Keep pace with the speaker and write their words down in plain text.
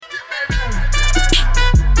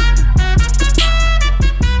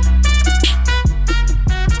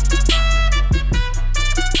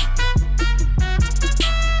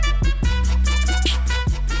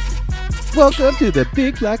Welcome to the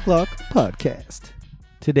Big Black Lock Podcast.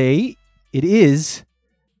 Today, it is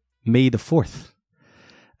May the 4th.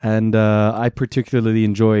 And I particularly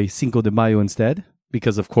enjoy Cinco de Mayo instead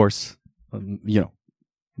because, of course,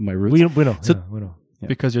 my roots. We know. So- We know. Yeah.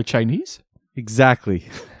 Because you're Chinese? Exactly.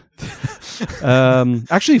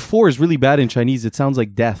 Actually, 4 is really bad in Chinese. It sounds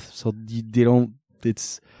like death. So they don't,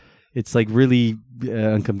 it's like really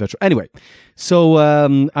unconventional. Anyway, so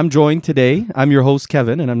I'm joined today. I'm your host,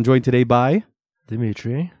 Kevin, and I'm joined today by...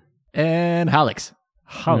 Dimitri. And Alex.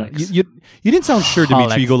 Alex. You didn't sound sure, Dimitri.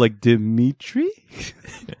 Alex. You go like, Dimitri?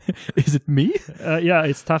 Is it me? Yeah,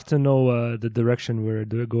 it's tough to know the direction we're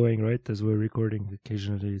going, right? As we're recording,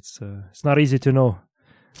 occasionally it's not easy to know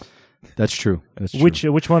That's true. That's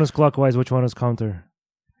true. which one is clockwise, which one is counter.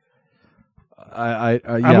 Yeah.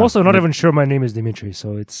 I'm also not even sure my name is Dimitri,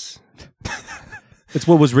 so it's It's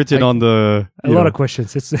what was written on the... a lot of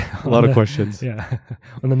questions. It's a lot of questions. Yeah,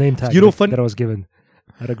 on the name tag that I was given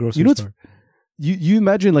at a grocery store. You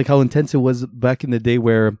imagine like how intense it was back in the day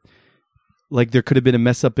where like there could have been a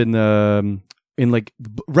mess up in like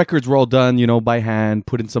records were all done, by hand,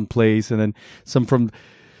 put in some place, and then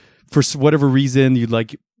for whatever reason you'd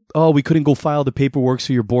like, oh, we couldn't go file the paperwork,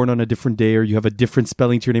 so you're born on a different day, or you have a different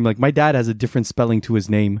spelling to your name. Like my dad has a different spelling to his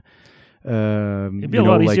name. It'd be a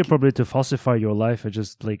lot easier probably to falsify your life and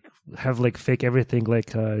just like have like fake everything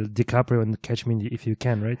like DiCaprio and Catch Me If You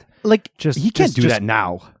Can, right? Like Just he can't do that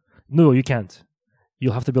now. No, you can't.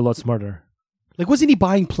 You'll have to be a lot smarter. Like, wasn't he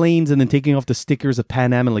buying planes and then taking off the stickers of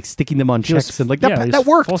Pan Am and like sticking them on checks and like that? Yeah, That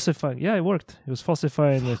worked. Falsifying. Yeah, it worked. It was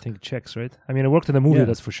falsifying, I think, checks, right? I mean, it worked in the movie, Yeah.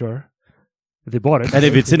 that's for sure. They bought it, And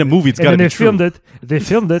if it's in a movie, it's got to and be then true. They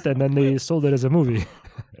filmed it, and then they sold it as a movie.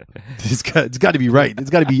 It's got to be right. It's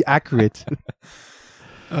got to be accurate.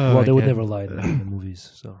 Well, they would never lie in the movies.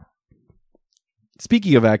 So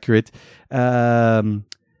Speaking of accurate, how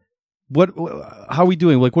are we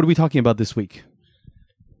doing? Like, what are we talking about this week?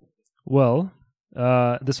 well,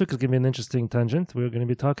 this week is going to be an interesting tangent. We're going to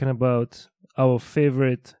be talking about our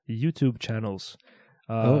favorite YouTube channels.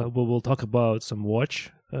 We'll talk about some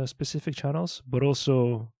watch specific channels, but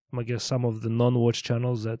also, I guess, some of the non-watch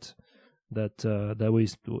channels that we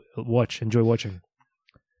enjoy watching.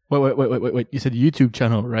 Wait. You said YouTube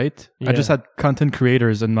channel, right? Yeah. I just had content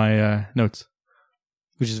creators in my notes.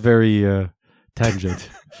 Which is very tangent.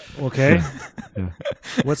 Okay. Yeah.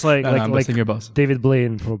 What's like No, I'm like listening to your boss. David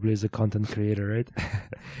Blaine probably is a content creator, right?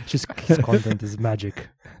 Just his content is magic.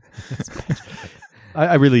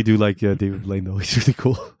 I really do like David Blaine, though. He's really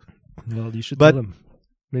cool. Well, you should But- tell him.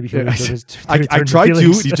 Maybe he'll Yeah, return his I return tried to.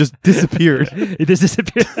 feelings. He just disappeared. It just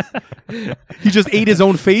disappeared. He just ate his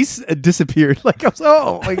own face and disappeared. Like, I was,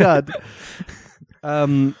 oh my god.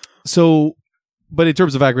 So, but in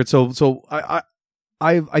terms of accurate, so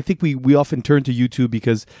I think we often turn to YouTube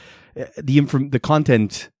because the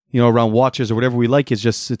content around watches or whatever we like is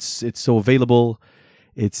just it's so available.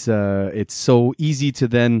 It's so easy to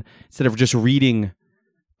then, instead of just reading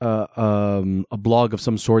a blog of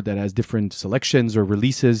some sort that has different selections or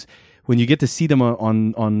releases, when you get to see them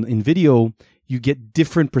on in video, you get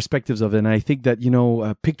different perspectives of it. And I think that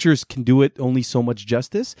pictures can do it only so much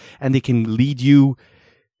justice, and they can lead you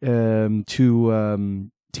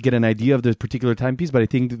to get an idea of the particular timepiece. But I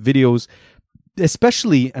think videos,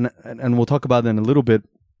 especially, and we'll talk about that in a little bit,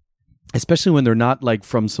 especially when they're not like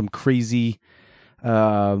from some crazy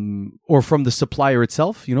or from the supplier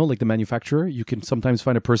itself, like the manufacturer, you can sometimes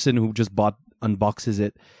find a person who just unboxes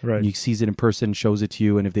it, Right. and you sees it in person, shows it to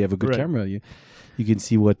you, and if they have a good Right. camera, you can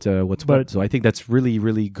see what's But- what. So I think that's really,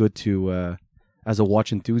 really good to as a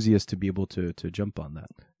watch enthusiast to be able to jump on that.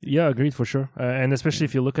 Yeah, agreed for sure. And especially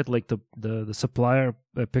if you look at like the supplier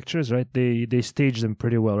pictures, right? They stage them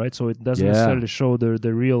pretty well, right? So it doesn't Yeah. necessarily show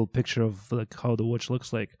the real picture of like how the watch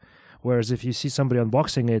looks like. Whereas if you see somebody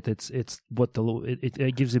unboxing it, it's what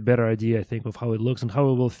it gives you a better idea, I think, of how it looks and how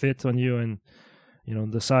it will fit on you, and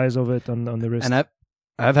the size of it on the wrist. And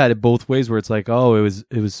I've had it both ways, where it's like, oh, it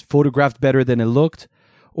was photographed better than it looked,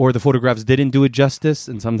 or the photographs didn't do it justice,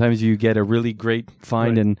 and sometimes you get a really great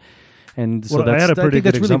find. Right. And so Well, that's, I had a pretty think good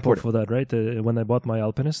that's really example important. for that, right? When I bought my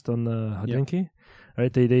Alpinist on Hodinkee,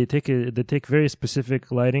 right? They take very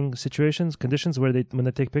specific lighting conditions when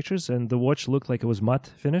they take pictures, and the watch looked like it was matte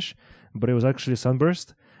finish, but it was actually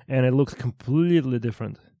sunburst, and it looked completely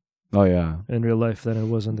different Oh yeah. in real life than it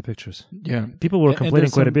was on the pictures. Yeah. People were And complaining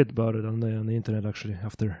there's quite a some- bit about it on the internet actually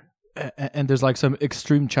after. And there's like some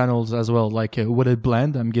extreme channels as well. Like, would it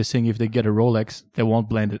blend? I'm guessing if they get a Rolex, they won't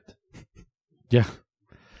blend it. Yeah.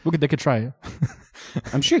 They could try.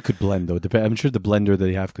 I'm sure it could blend though. I'm sure the blender that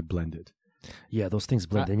they have could blend it. Yeah, those things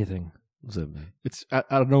blend anything. I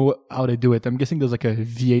don't know how they do it. I'm guessing there's like a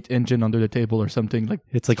V8 engine under the table or something. Like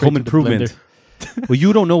It's like straight Home to the Improvement. blender. Well,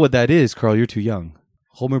 you don't know what that is, Carl. You're too young.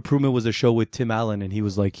 Home Improvement was a show with Tim Allen, and he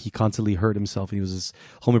was like, he constantly hurt himself. And he was this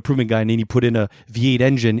Home Improvement guy, and then he put in a V8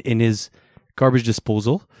 engine in his garbage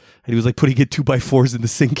disposal, and he was like putting it 2x4s in the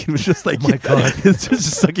sink. And it was just like, Oh my God. it's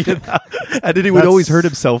just sucking it out. And then he would always hurt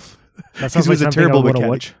himself. That He sounds like was a something terrible I want to mechanic.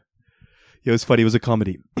 watch. Yeah, it was funny. It was a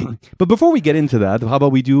comedy. But before we get into that, how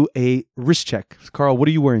about we do a wrist check? Carl, what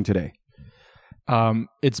are you wearing today?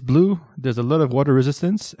 It's blue. There's a lot of water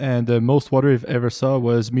resistance, and the most water I've ever saw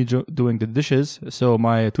was me doing the dishes. So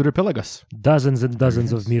my Tudor Pelagos. Dozens and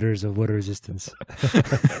dozens of meters of water resistance.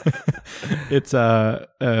 It's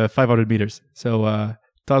 500 meters, so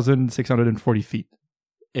 1,640 feet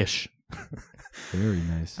ish. Very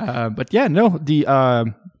nice. But yeah, no, the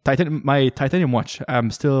my titanium watch. I'm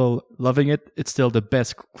still loving it. It's still the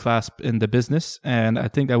best clasp in the business, and I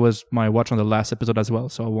think that was my watch on the last episode as well.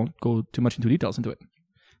 So I won't go too much into details into it.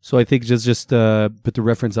 So I think just put the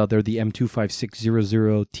reference out there, the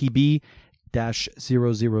M25600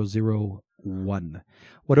 TB-0001.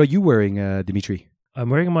 What are you wearing, Dimitri? I'm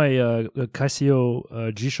wearing my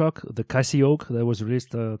Casio G-Shock, the Casio that was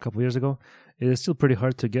released a couple years ago. It is still pretty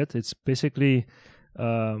hard to get. It's basically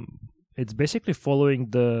following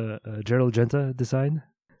the Gerald Genta design.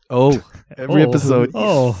 Oh, every Oh. episode.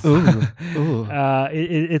 Oh. Ooh.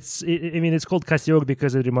 It's called Casio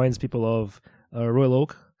because it reminds people of Royal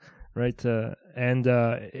Oak, right?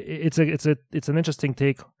 It's an interesting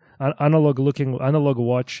take, analog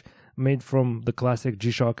watch made from the classic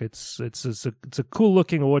G-Shock. It's a cool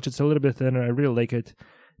looking watch. It's a little bit thinner. I really like it.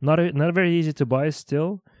 Not very easy to buy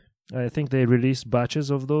still. I think they release batches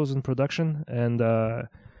of those in production, and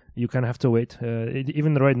you kind of have to wait.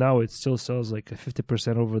 Even right now, it still sells like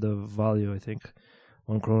 50% over the value, I think,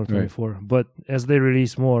 on Chrono24. Right. But as they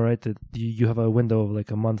release more, right, you have a window of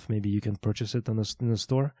like a month, maybe you can purchase it in the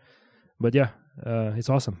store. But yeah, it's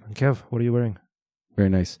awesome. And Kev, what are you wearing? Very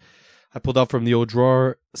nice. I pulled out from the old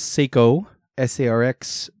drawer Seiko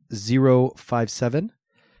SARX 057.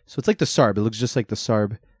 So it's like the Sarb. It looks just like the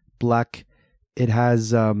Sarb. Black. It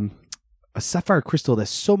has a sapphire crystal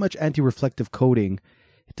that's so much anti-reflective coating.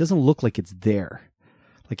 It doesn't look like it's there.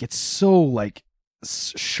 Like it's so like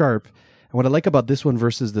sharp. And what I like about this one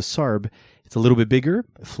versus the Sarb, it's a little bit bigger,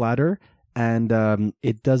 flatter, and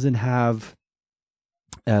it doesn't have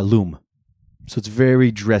loom. So it's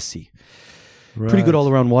very dressy. Pretty good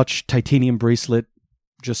all-around watch, titanium bracelet,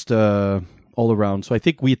 just all around. So I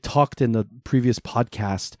think we talked in the previous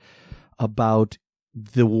podcast about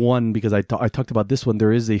the one, because I talked about this one.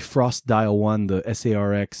 There is a Frost Dial one, the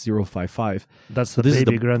SARX 055. That's So the this is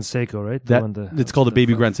baby the- Grand Seiko, right? It's called a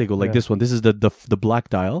baby Grand Seiko, like yeah. this one. This is the black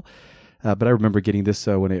dial. But I remember getting this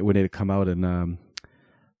when it had come out, and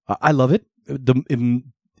I love it.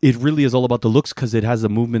 It really is all about the looks because it has the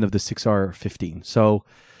movement of the 6R15.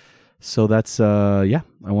 So that's I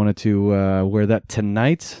wanted to wear that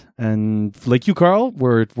tonight, and like you, Carl,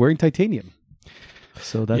 we're wearing titanium.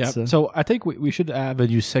 So that's So I think we should have a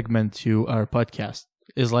new segment to our podcast.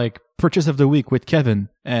 Is like purchase of the week with Kevin,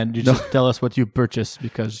 and you just tell us what you purchased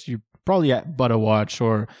because you probably bought a watch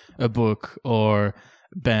or a book or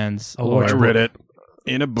bands. Or watch. I read it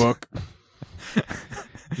in a book,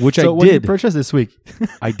 which So I what did you did. purchase this week?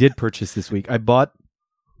 I did purchase this week. I bought.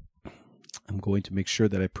 I'm going to make sure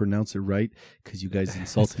that I pronounce it right because you guys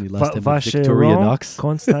insulted me last time with Victoria Knox.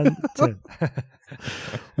 Constantin.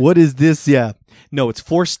 What is this? Yeah. No, it's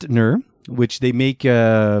Forstner, which they make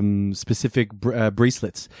specific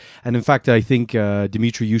bracelets. And in fact, I think,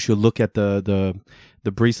 Dimitri, you should look at the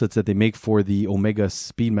bracelets that they make for the Omega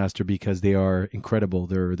Speedmaster because they are incredible.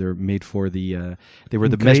 They're made for they were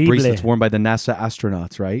the mesh Increíble. bracelets worn by the NASA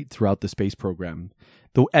astronauts, right? Throughout the space program,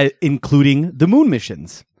 including the moon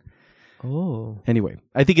missions. Oh. Anyway,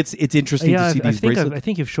 I think it's interesting to see these bracelets. I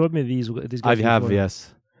think you've showed me these guys I have, before.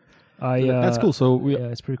 yes. That's cool. So Yeah,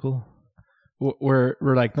 it's pretty cool. we're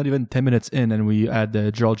like not even 10 minutes in, and we add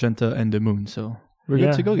the Gerald Genta and the moon. So we're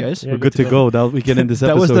Yeah. good to go, guys. Yeah, We're good to go. Now we can end this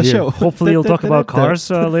That episode was the here. show. Hopefully, you'll talk about cars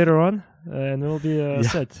later on, and it'll be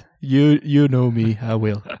set. You know me. I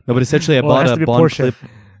will. No, but essentially, I Well, it bought has a to be Bond Porsche. clip.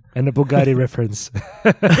 And a Bugatti reference.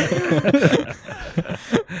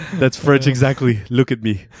 That's French, exactly. Look at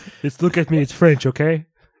me. Look at me. It's French, okay?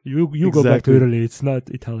 You go back to Exactly. Italy. It's not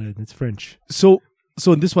Italian. It's French. So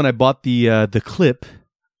in this one, I bought the clip,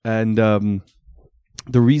 and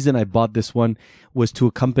the reason I bought this one was to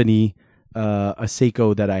accompany a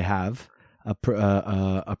Seiko that I have.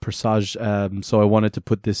 a Presage. So I wanted to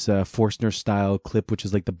put this Forstner style clip, which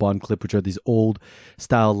is like the Bond clip, which are these old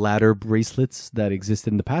style ladder bracelets that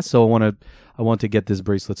existed in the past. So I want to get this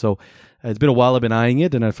bracelet. So it's been a while. I've been eyeing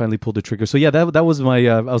it, and I finally pulled the trigger. So yeah, that was my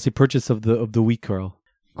I'll say purchase of the week, Carl.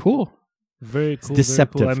 Cool. Very cool.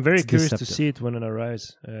 deceptive. Very cool. I'm very It's curious deceptive. to see it when it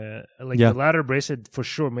arrives. Like Yeah. the ladder bracelet for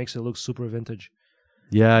sure makes it look super vintage.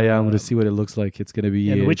 Yeah, I'm going to see what it looks like. It's going to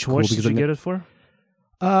be. And which cool watch did because you I'm get it for?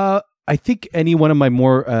 I think any one of my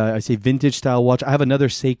more I say vintage style watch. I have another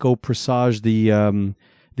Seiko Presage, the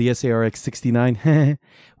SARX 69,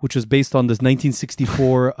 which was based on this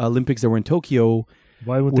 1964 Olympics that were in Tokyo.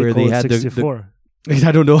 Why would where they they call had it the- 64?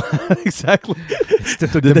 I don't know exactly.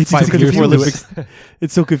 took The them 5 years 1964 to do Olympics.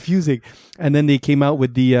 It's so confusing. And then they came out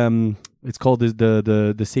with the it's called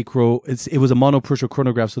the Seiko. It was a mono Peugeot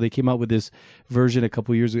chronograph. So they came out with this version a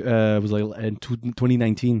couple years. It was like in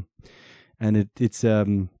 2019, and it's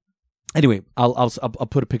anyway. I'll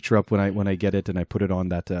put a picture up when I get it, and I put it on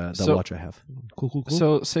that So- watch I have. Cool.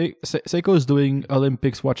 So Seiko is doing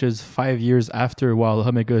Olympics watches 5 years after, while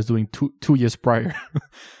Omega is doing 2 years prior.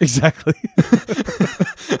 Exactly.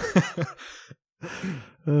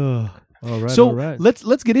 Ugh. All right. So all right.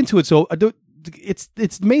 let's get into it. So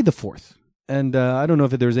it's May the 4th, and I don't know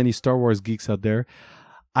if there's any Star Wars geeks out there.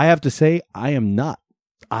 I have to say I am not.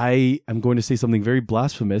 I am going to say something very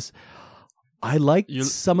blasphemous. I liked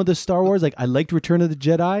some of the Star Wars. Like I liked Return of the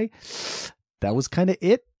Jedi. That was kind of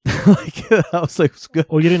it. Like I was like, it was good.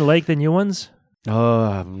 Oh, you didn't like the new ones?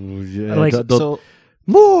 Yeah, Like- So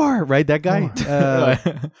more right. That guy.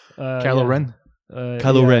 Kylo Ren.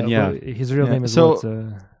 Kylo Ren, yeah. well, his real Yeah, name is so-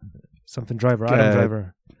 what? Something Driver. Adam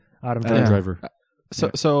Driver. Adam Adam Driver.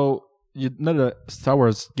 Driver. So you're not a Star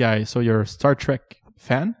Wars guy, so you're a Star Trek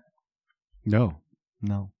fan? No.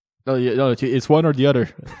 No, it's one or the other.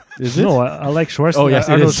 Is it? No, I like Schwarzenegger. Oh, yes,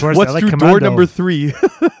 it Arnold is. Schwarzenegger. What's I like through Commando. door number 3?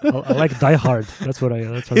 I like Die Hard. That's what I.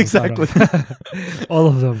 That's what Exactly. I thought of. All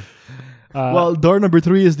of them. Well, door number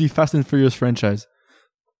 3 is the Fast and Furious franchise.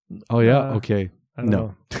 Oh yeah. Uh, Okay. I don't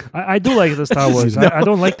No. know. I do like the Star Wars. No. I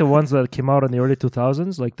don't like the ones that came out in the early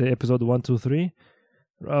 2000s, like the episode 1, 2, 3.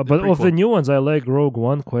 But of the new ones, I like Rogue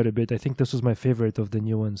One quite a bit. I think this was my favorite of the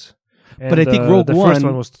new ones. And, But I think Rogue the first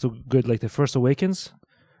One- one was too good, like the First Awakens.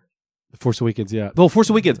 Force Awakens, yeah. Well, Force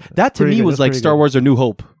Awakens. That to Pretty me good, was that's like pretty Star good. Wars or New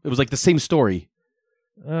Hope. It was like the same story.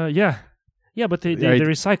 Yeah, but they Right.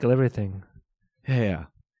 recycle everything. Yeah.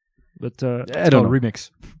 But I don't know.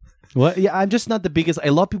 Remix. Well, yeah, I'm just not the biggest.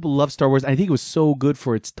 A lot of people love Star Wars. I think it was so good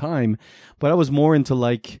for its time, but I was more into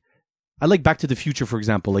I like Back to the Future, for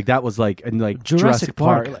example. Like that was like and like Jurassic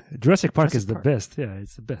Park. Jurassic Park Jurassic is the Park. best. Yeah,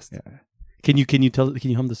 it's the best. Yeah. Can you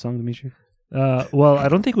hum the song, Dimitri? Well, I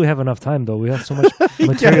don't think we have enough time though. We have so much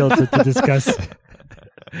material to discuss.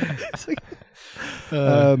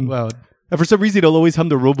 Wow. And for some reason, I'll always hum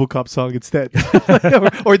the RoboCop song instead,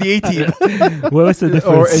 or the A-Team. Well, what's the difference?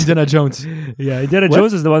 Or Indiana Jones. Yeah, Indiana What?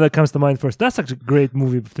 Jones is the one that comes to mind first. That's such a great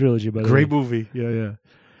movie trilogy, by the way. Great movie. Yeah.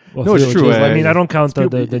 Well, No, it's trilogy. true, I mean, I don't count the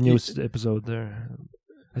Spielberg- new episode there.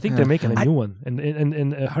 I think Yeah. they're making a new one,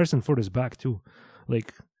 and Harrison Ford is back too.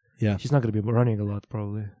 Like, Yeah. he's not going to be running a lot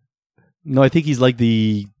probably. No, I think he's like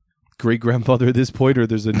the great grandfather at this point, or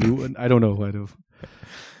there's a new one. I don't know.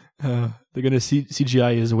 They're gonna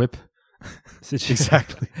CGI his whip.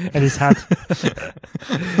 Exactly. And his hat.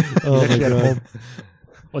 Oh He's my actually at God. home.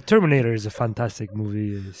 Well, Terminator is a fantastic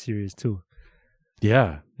movie series too.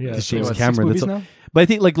 Yeah. Yeah, The so James What, 6 Cameron. movies That's now? But I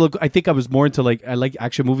think look, I think I was more into I like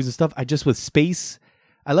action movies and stuff. I just with space,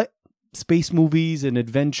 I like space movies and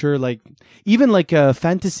adventure, even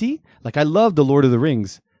fantasy. Like I love the Lord of the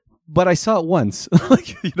Rings, but I saw it once.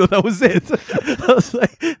 That was it. I was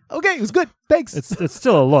like, okay, it was good. Thanks. It's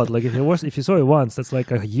still a lot. Like if you saw it once, that's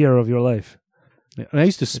like a year of your life. And I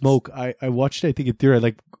used to smoke. I watched it, I think in theater.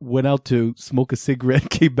 I went out to smoke a cigarette,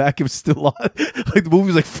 came back, it was still on. The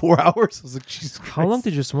movie was 4 hours. I was like, Jesus Christ. How long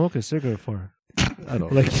did you smoke a cigarette for? I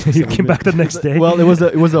don't know. Like you came back the next day. Well, it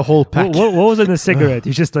was a whole pack. What was in the cigarette?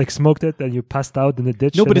 You just smoked it and you passed out in the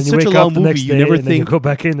ditch. No, but and it's then you such a wake up long the movie, next you day never and then you think- go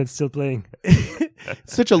back in. It's still playing.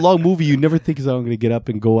 It's such a long movie. You never think I'm going to get up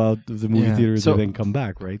and go out of the movie Yeah. theaters So- and then come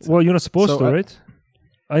back, right? Well, you're not supposed So, to, right?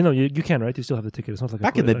 I know you can, right? You still have the ticket. It's not like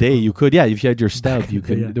Back in the day, you could. Yeah, if you had your stub, you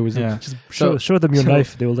could. Yeah. There was Yeah. just show them your so-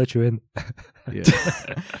 knife. They will let you in.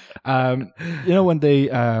 When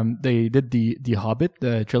they did the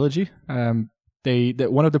Hobbit trilogy,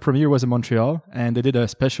 one of the premiere was in Montreal, and they did a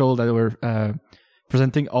special that they were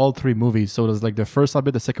presenting all 3 movies. So it was like the first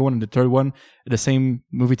Hobbit, the second one, and the third one at the same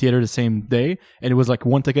movie theater the same day, and it was like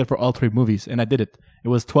one ticket for all 3 movies, and I did it. It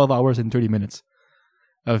was 12 hours and 30 minutes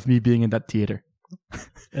of me being in that theater.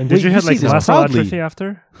 And did Wait, you you have say like this muscle proudly. atrophy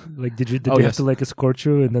after? Like, did you Oh, have yes. to like escort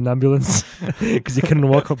you in an ambulance because you couldn't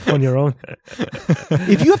walk up on your own?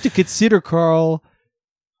 If you have to consider, Carl,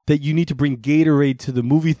 that you need to bring Gatorade to the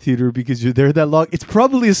movie theater because you're there that long, it's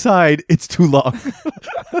probably a sign it's too long.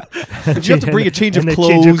 If you have to bring a change of and clothes,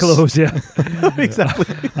 change your clothes, yeah. exactly.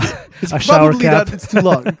 It's A shower probably cap. not. It's too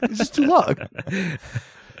long. It's just too long.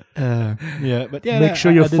 Yeah, but yeah, Make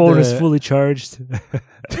sure your I did phone is the- fully charged.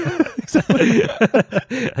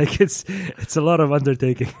 Like it's a lot of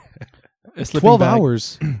undertaking. a sleeping 12 bag.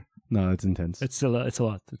 hours. No, it's intense. It's a lot. It's a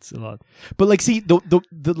lot. It's a lot. But like, see, the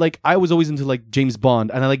like, I was always into like James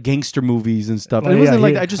Bond, and I like gangster movies and stuff. Well, it wasn't yeah,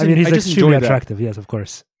 like he- I just mean, he's I just extremely enjoyed that, attractive. Yes, of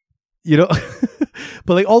course. you know.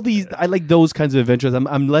 But like all these, I like those kinds of adventures.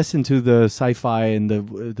 I'm less into the sci-fi and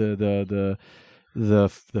the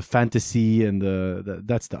fantasy and the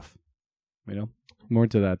that stuff. You know, more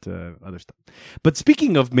into that other stuff. But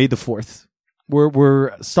speaking of May the 4th,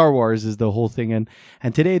 we're Star Wars is the whole thing, and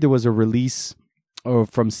today there was a release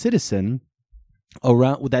from Citizen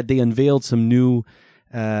around that they unveiled some new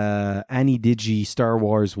Annie Digi Star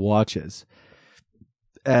Wars watches.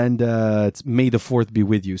 And it's May the 4th be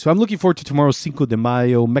with you. So I'm looking forward to tomorrow's Cinco de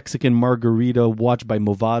Mayo, Mexican Margarita, watch by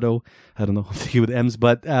Movado. I don't know, I'm thinking with M's.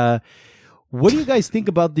 But what do you guys think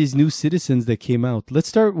about these new Citizens that came out? Let's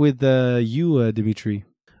start with you, Dimitri.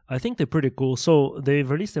 I think they're pretty cool. So they've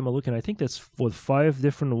released them. Looking, I think that's for 5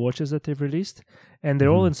 different watches that they've released, and they're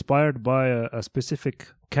all inspired by a specific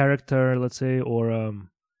character, let's say, or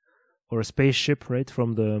a spaceship, right,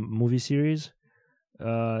 from the movie series.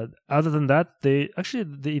 Other than that, they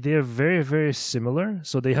are very, very similar.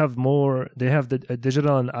 So they have a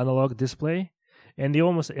digital and analog display, and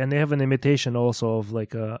they have an imitation also of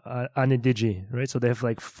like a Anidigi, right? So they have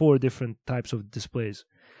like 4 different types of displays.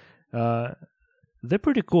 They're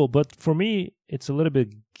pretty cool, but for me, it's a little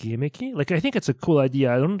bit gimmicky. Like, I think it's a cool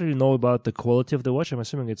idea. I don't really know about the quality of the watch. I'm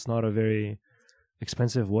assuming it's not a very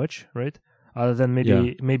expensive watch, right? Other than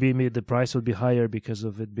maybe the price would be higher because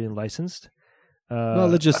of it being licensed. Well,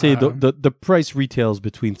 let's just say the price retails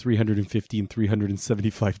between $350 and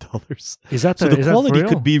 $375. Is that So is the that quality for real?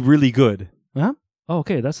 could be really good. Huh? Oh,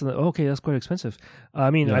 okay, that's quite expensive.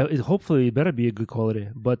 I mean, Yeah. hopefully it better be a good quality.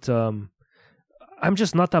 But I'm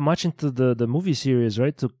just not that much into the movie series,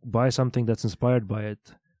 right? To buy something that's inspired by it.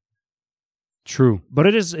 True. But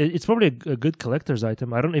it's probably a good collector's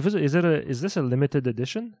item. I don't. Is this a limited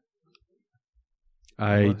edition?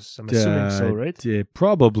 I'm I'm assuming so, right?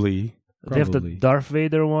 Probably. They have the Darth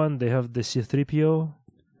Vader one. They have the C-3PO,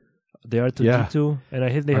 the R2-D2, and I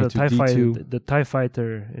think they have R2-D2. the TIE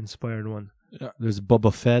Fighter inspired one. There's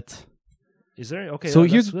Boba Fett. Is there? Okay, So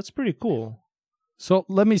that's pretty cool. So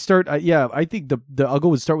let me start. I think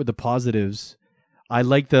I'll start with the positives. I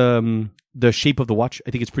like the shape of the watch.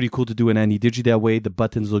 I think it's pretty cool to do an Annie Digi that way. The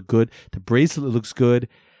buttons look good. The bracelet looks good.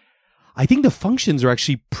 I think the functions are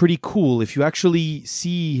actually pretty cool. If you actually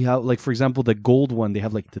see how, like, for example, the gold one, they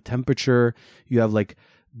have like the temperature. You have like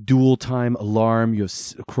dual time alarm. You have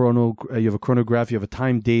You have a chronograph. You have a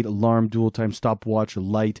time date alarm, dual time stopwatch, a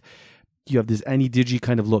light. You have this Annie Digi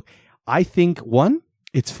kind of look. I think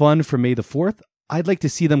it's fun for May the 4th. I'd like to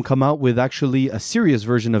see them come out with actually a serious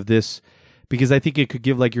version of this, because I think it could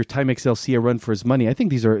give like your Timex LC a run for its money. I think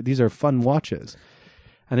these are fun watches,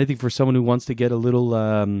 and I think for someone who wants to get a little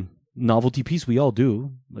novelty piece, we all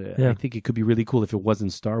do. Yeah. I think it could be really cool if it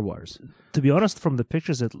wasn't Star Wars. To be honest, from the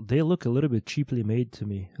pictures, they look a little bit cheaply made to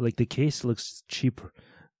me. Like the case looks cheap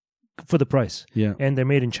for the price. Yeah, And they're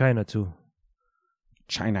made in China too.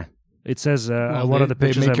 China. It says Well, one of the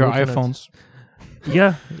pictures. They make I'm your looking at- iPhones.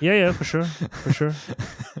 Yeah, for sure.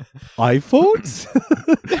 iPhones.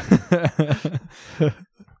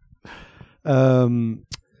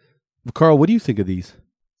 Carl, what do you think of these?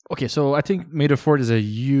 Okay, so I think May the 4th is a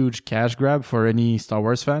huge cash grab for any Star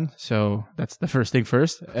Wars fan. So that's the first thing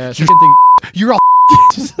first. Second thing, You're all.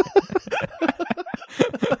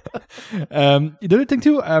 the other thing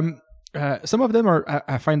too, some of them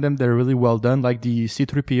I find they're really well done, like the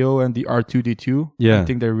C-3PO and the R2-D2. Yeah. I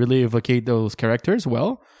think they really evocate those characters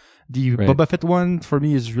well. The Right. Boba Fett one for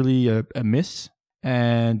me is really a miss.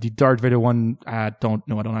 And the Darth Vader one, I don't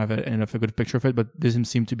know. I don't have enough a good picture of it, but doesn't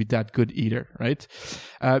seem to be that good either, right?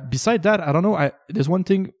 Beside that, I don't know. There's one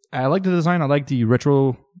thing. I like the design. I like the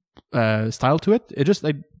retro style to it. It just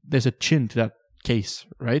like there's a chin to that case,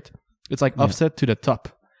 right? It's like offset to the top,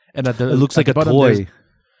 and It looks like a bottom, toy.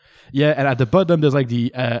 yeah, and at the bottom there's like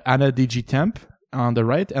the Anna DG temp on the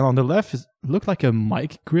right, and on the left look like a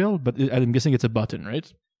mic grill, but I'm guessing it's a button,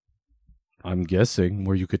 right? I'm guessing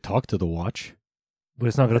where you could talk to the watch. But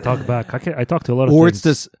it's not going to talk back. I talk to a lot of Or things. it's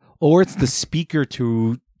this, or it's the speaker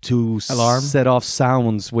to Alarm? set off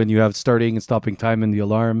sounds when you have starting and stopping time in the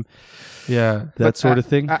alarm. Yeah, That sort of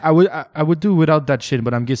thing. I would do without that shit,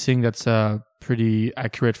 but I'm guessing that's pretty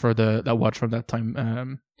accurate for that watch from that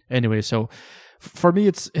time. Anyway, so for me,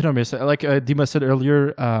 it's hit or miss. Like Dima said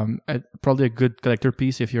earlier, probably a good collector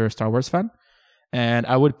piece if you're a Star Wars fan. And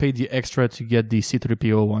I would pay the extra to get the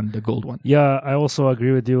C-3PO one, the gold one. Yeah, I also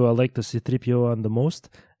agree with you. I like the C-3PO one the most.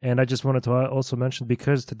 And I just wanted to also mention,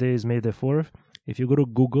 because today is May the 4th, if you go to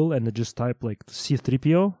Google and just type like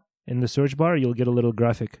C-3PO in the search bar, you'll get a little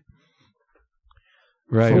graphic.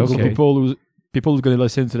 Right. For Okay. People who's going to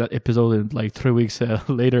listen to that episode in like 3 weeks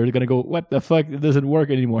later, they're going to go, what the fuck? It doesn't work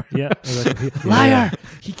anymore. Yeah. Liar!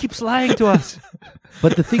 He keeps lying to us.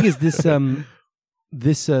 But the thing is, these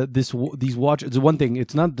watches. It's one thing.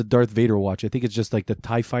 It's not the Darth Vader watch. I think it's just like the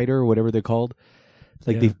TIE Fighter or whatever they're called.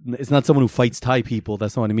 Like it's not someone who fights TIE people.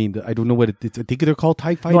 That's not what I mean. I don't know what I think they're called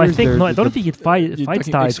TIE Fighters. I don't think he fights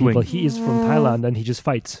TIE X-Wing. people. He is from Thailand and he just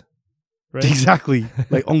fights. Right? Exactly.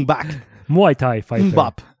 Like Ong Bak. Muay Thai fighter.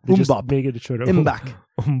 Mbop. They just Mbop. make it short. Mbak.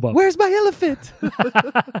 Mbop. Where's my elephant?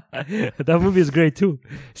 That movie is great too.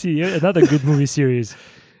 See, another good movie series.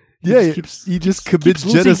 He just commits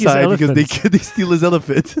losing his genocide because elephants. they steal his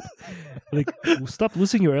elephant. Like, stop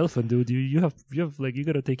losing your elephant, dude. You have like, you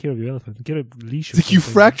gotta take care of your elephant. Get a leash. It's like you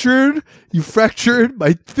fractured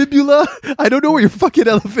my fibula. I don't know where your fucking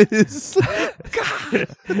elephant is. I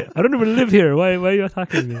don't even live here. Why are you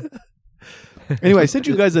attacking me? Anyway, I sent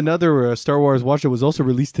you guys another Star Wars watch that was also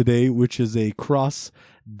released today, which is a Cross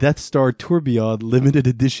Death Star Tourbillon limited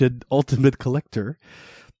edition Ultimate Collector,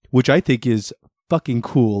 which I think is fucking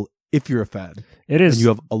cool if you're a fan. It is. And you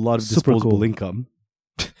have a lot of super disposable cool. income.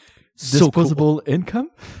 Disposable income?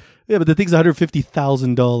 Yeah, but the thing's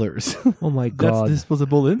 $150,000. Oh my god. That's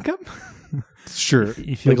disposable income? Sure.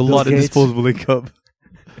 If you're Like a Bill lot of Gates- disposable income.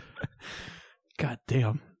 God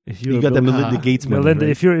damn. If You got the Melinda Gates money. Melinda,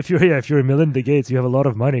 right? if you're Melinda Gates, you have a lot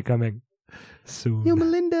of money coming soon. Yo,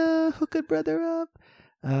 Melinda, hook a brother up.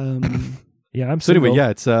 Yeah, I'm So anyway, single, yeah,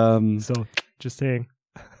 it's So just saying.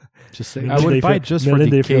 just saying. I would Melinda, buy if it just Melinda, for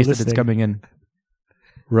the if you're case that it's listening. coming in.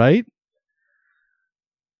 Right?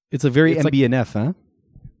 It's a very It's like- MBNF, huh?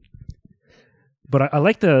 But I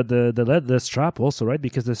like the strap also, right?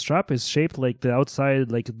 Because the strap is shaped like the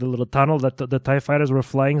outside, like the little tunnel that the TIE fighters were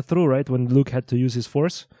flying through, right? When Luke had to use his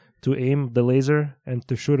force to aim the laser and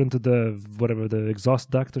to shoot into the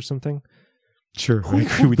exhaust duct or something. Sure.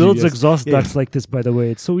 Who builds exhaust ducts like this? By the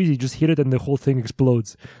way, it's so easy. Just hit it and the whole thing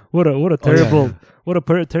explodes. What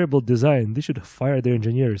a terrible design. They should fire their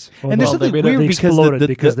engineers. Oh, And there's no, something they weird because exploded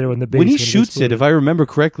because they were in the base when he when they shoots it, exploded. if I remember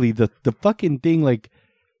correctly, the fucking thing like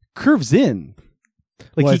curves in.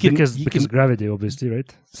 Like Well, he can, because gravity, obviously,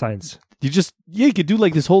 right? Science. you could do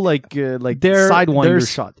like this whole like There- sidewinder there's-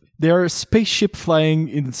 shot. They are a spaceship flying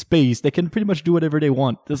in space. They can pretty much do whatever they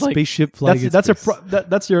want. It's like, Spaceship flying. that's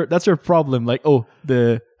that's your problem. Like, oh,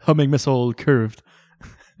 the humming missile curved.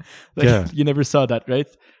 Like, Yeah. you never saw that, right?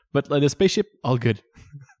 But like the spaceship, all good.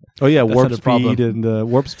 Oh yeah, That's warp not a problem. speed and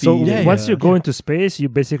warp speed. So Yeah, once yeah, you go into space, you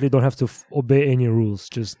basically don't have to obey any rules.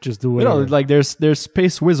 Just do You whatever. know, like there's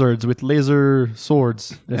space wizards with laser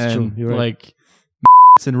swords. That's and true. You're right. like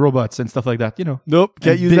and robots and stuff like that. You know, Nope,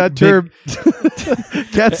 can't And use big- that term.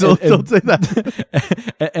 Cancel. and- Don't say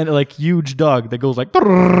that. and like huge dog that goes like.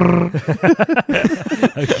 A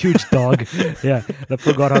huge dog. Yeah, that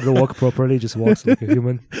forgot how to walk properly. Just walks like a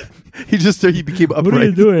human. He became upright. What are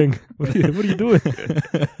you doing? What are you doing?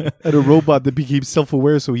 And a robot that became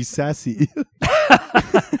self-aware, so he's sassy.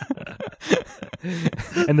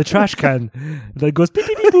 And the trash can that goes beep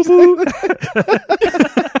beep beep boo boo.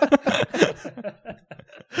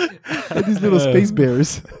 And these little space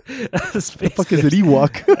bears. Space The fuck is an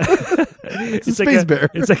Ewok? It's a space bear.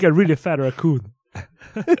 It's like a really fat raccoon.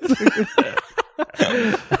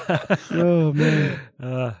 Oh man.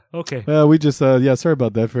 Okay. We just sorry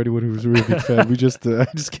about that for anyone who's a really big fan. We just I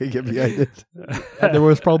just can't get behind it. There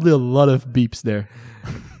was probably a lot of beeps there.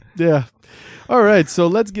 Yeah. All right, so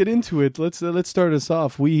let's get into it. Let's start us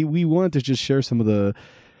off. We wanted to just share some of the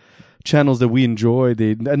channels that we enjoy.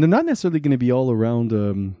 And they're not necessarily going to be all around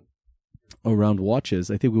watches.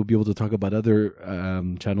 I think we'll be able to talk about other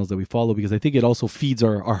channels that we follow because I think it also feeds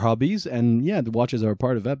our hobbies. And yeah, the watches are a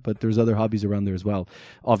part of that, but there's other hobbies around there as well.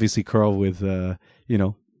 Obviously, Carl with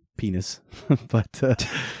penis. But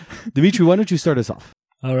Dimitri, why don't you start us off?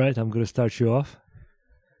 All right, I'm going to start you off.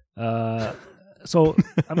 So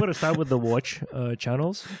I'm going to start with the watch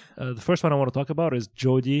channels. The first one I want to talk about is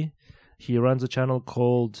Jody. He runs a channel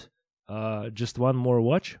called Just One More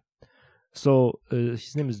Watch. So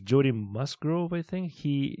his name is Jody Musgrove, I think.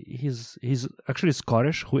 He's actually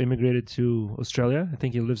Scottish who immigrated to Australia. I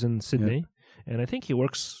think he lives in Sydney, and I think he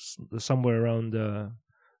works somewhere around the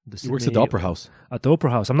Sydney. He works at the Opera House. At the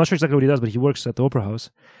Opera House. I'm not sure exactly what he does, but he works at the Opera House.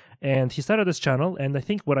 And he started this channel, and I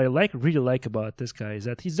think what I really like about this guy is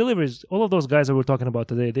that his deliveries, all of those guys that we're talking about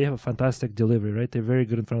today, they have a fantastic delivery, right? They're very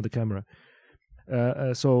good in front of the camera.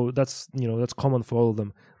 So that's common for all of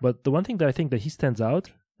them. But the one thing that I think that he stands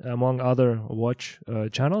out among other watch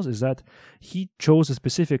channels is that he chose a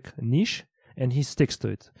specific niche and he sticks to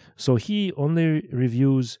it. So he only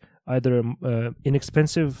reviews either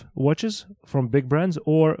inexpensive watches from big brands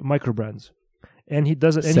or micro brands. And he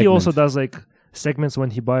does it, and he also does like segments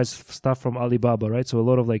when he buys stuff from Alibaba, right? So a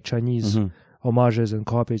lot of like Chinese homages and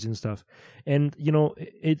copies and stuff. And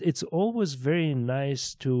it's always very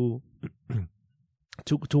nice to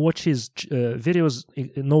watch his videos,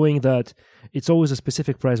 knowing that it's always a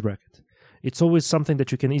specific price bracket. It's always something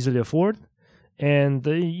that you can easily afford. And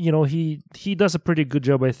he does a pretty good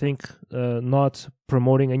job, I think, not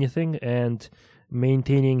promoting anything and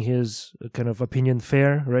maintaining his kind of opinion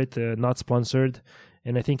fair, right? Not sponsored.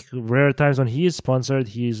 And I think rare times when he is sponsored,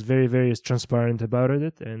 he is very, very transparent about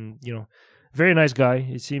it. And, very nice guy.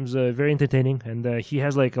 He seems very entertaining. And he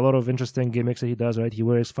has like a lot of interesting gimmicks that he does, right? He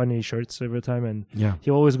wears funny shirts every time. And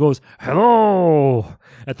he always goes, "Hello,"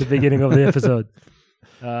 at the beginning of the episode.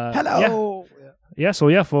 Hello. Yeah.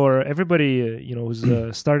 So for everybody,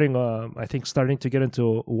 who's starting to get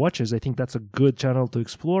into watches, I think that's a good channel to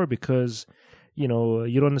explore because you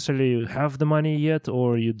don't necessarily have the money yet,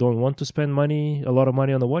 or you don't want to spend a lot of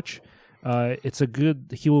money on the watch.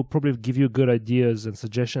 He will probably give you good ideas and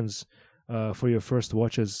suggestions for your first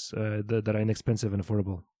watches that are inexpensive and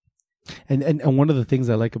affordable. And one of the things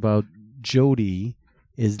I like about Jody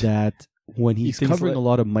is that when he's covering a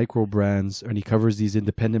lot of micro brands and he covers these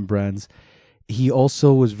independent brands, he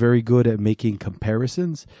also was very good at making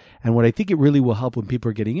comparisons. And what I think it really will help when people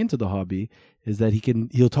are getting into the hobby is that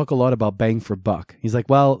he'll talk a lot about bang for buck. He's like,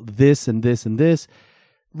 well, this and this and this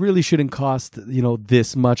really shouldn't cost,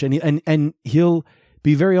 this much. And he'll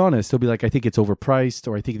be very honest. He'll be like, I think it's overpriced,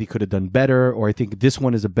 or I think they could have done better, or I think this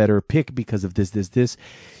one is a better pick because of this.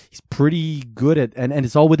 He's pretty good at, and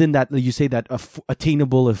it's all within that, you say, that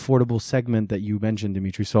attainable, affordable segment that you mentioned,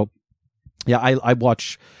 Dimitri. So yeah, I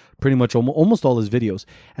watch pretty much almost all his videos.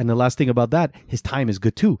 And the last thing about that, his time is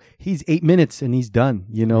good too. He's 8 minutes and he's done.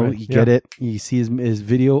 Right. You get it. You see his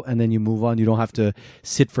video and then you move on. You don't have to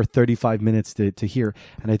sit for 35 minutes to hear.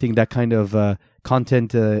 And I think that kind of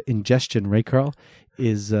content ingestion, right, Carl,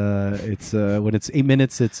 is it's when it's 8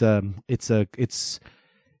 minutes, it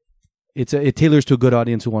tailors to a good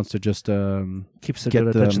audience who wants to just keeps a good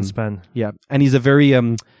attention span. Yeah, and he's a very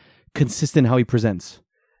consistent how he presents.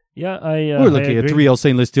 Yeah, we're looking at 3L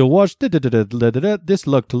stainless steel watch. This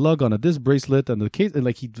lug to lug on this bracelet and the case, and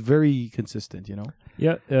like he's very consistent,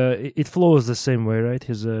 Yeah, it flows the same way, right?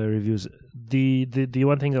 His reviews. The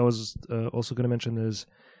one thing I was also going to mention is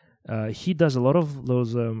he does a lot of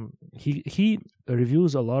those. He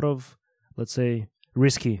reviews a lot of, let's say,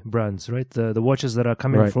 risky brands, right? The watches that are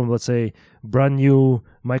coming from, let's say, brand new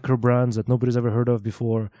micro brands that nobody's ever heard of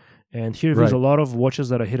before, and he reviews a lot of watches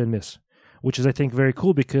that are hit and miss, which is, I think, very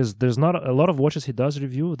cool because there's not a lot of watches he does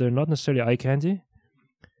review. They're not necessarily eye candy.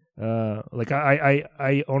 Like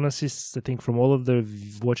I honestly think from all of the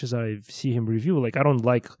watches I see him review, like I don't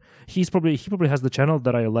like. He probably has the channel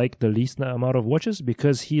that I like the least amount of watches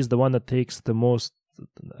because he's the one that takes the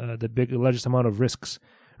largest amount of risks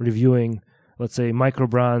reviewing, let's say, micro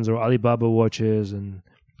brands or Alibaba watches and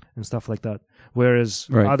stuff like that. Whereas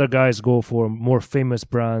other guys go for more famous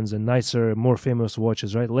brands and nicer, more famous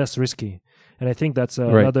watches, right? Less risky. And I think that's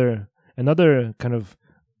another kind of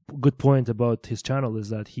good point about his channel is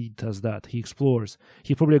that he does that. He explores.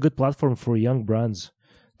 He's probably a good platform for young brands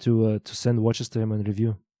to send watches to him and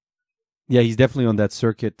review. Yeah, he's definitely on that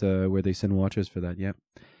circuit where they send watches for that. Yeah,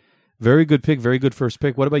 very good pick. Very good first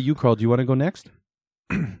pick. What about you, Carl? Do you want to go next?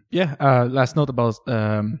 Yeah. Last note about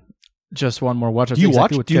Just One More Watch. Do you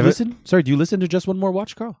watch? Do you listen? Sorry, do you listen to Just One More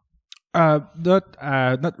Watch, Carl?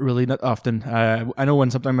 Not really, not often. I know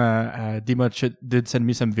when sometime Dima did send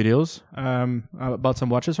me some videos about some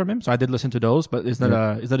watches from him, so I did listen to those. But it's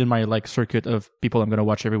not in my like circuit of people I'm gonna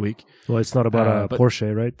watch every week. Well, it's not about a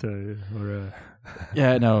Porsche, right? Or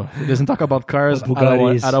yeah, no, it doesn't talk about cars.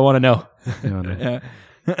 Bugattis. I don't want to know. No.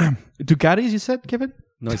 Ducatis, you said, Kevin?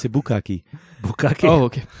 No, I said Bukaki. Bukaki. Oh,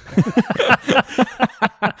 okay.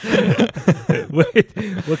 Wait,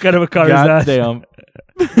 what kind of a car is that? Damn.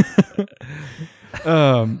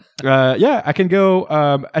 Yeah, I can go.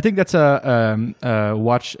 I think that's a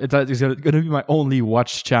watch. It's going to be my only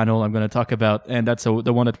watch channel I'm going to talk about, and that's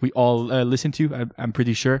the one that we all listen to. I'm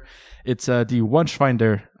pretty sure it's the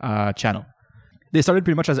Watchfinder channel. They started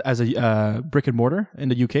pretty much as a brick and mortar in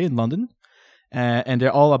the UK in London, and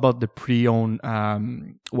they're all about the pre-owned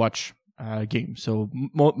watch game. So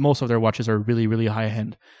most of their watches are really, really high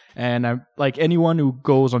end. And like anyone who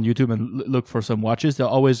goes on YouTube and look for some watches, you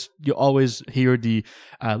always hear the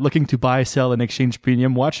looking to buy, sell, and exchange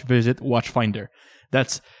premium watch. Visit Watchfinder.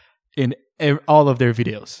 That's in all of their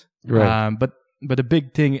videos. Right. But the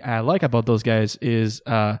big thing I like about those guys is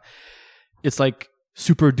it's like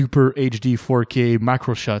super duper HD 4K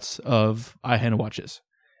macro shots of high end watches,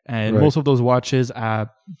 and most of those watches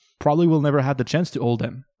probably will never have the chance to hold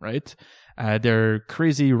them. Right. They're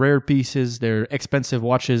crazy rare pieces, they're expensive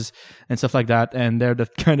watches and stuff like that, and they're the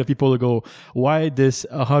kind of people who go, why this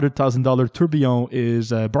 $100,000 tourbillon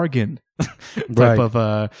is a bargain type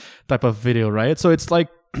of video, right? So it's like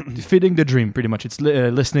fitting the dream pretty much. It's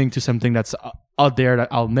listening to something that's out there that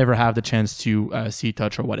I'll never have the chance to see,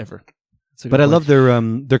 touch, or whatever. But I love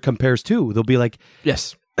their compares too. They'll be like,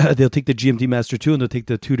 yes, they'll take the GMT Master 2 and they'll take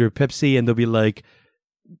the Tudor Pepsi, and they'll be like,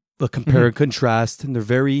 they'll compare and contrast, and they're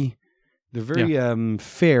very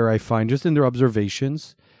fair, I find, just in their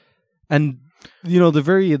observations. And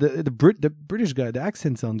the British guy, the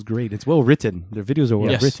accent sounds great. It's well written. Their videos are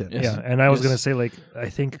well written. Yes. Yeah, and I was gonna say, like, I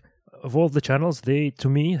think of all the channels, they to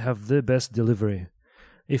me have the best delivery.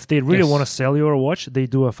 If they really want to sell you a watch, they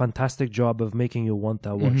do a fantastic job of making you want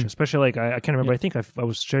that watch. Especially like I can't remember. I think I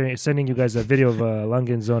was sending you guys a video of Lange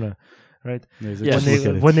 & Söhne. Right.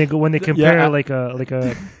 When they compare like a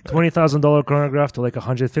 $20,000 chronograph to like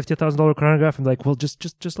 $150,000 chronograph, I'm like, well, just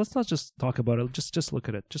let's not just talk about it. Just look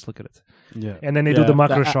at it. Just look at it. Yeah. And then they do the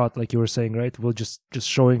macro shot, like you were saying, right? We'll just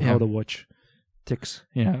showing how the watch ticks.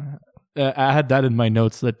 Yeah. I had that in my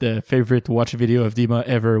notes that the favorite watch video of Dima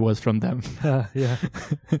ever was from them. Yeah.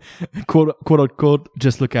 quote unquote,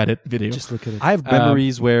 just look at it video. Just look at it. I have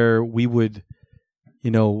memories where we would,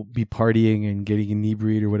 be partying and getting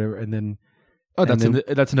inebriated or whatever, and then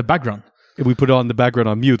that's in the background. We put it on the background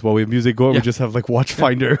on mute while we have music going. We just have like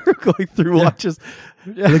Watchfinder going through watches.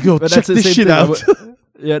 Like, yo, check this shit out.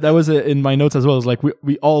 Yeah, that was in my notes as well. It's like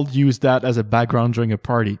we all use that as a background during a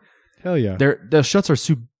party. Hell yeah! The shots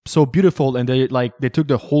are so beautiful, and they took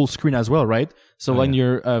the whole screen as well, right? So when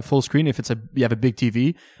you're full screen, if you have a big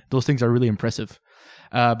TV, those things are really impressive.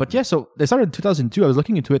 But yeah, so they started in 2002. I was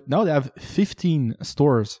looking into it. Now they have 15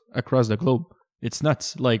 stores across the globe. It's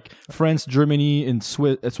nuts. Like France, Germany, in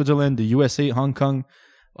Switzerland, the USA, Hong Kong,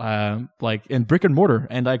 like in brick and mortar,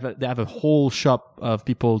 and like they have a whole shop of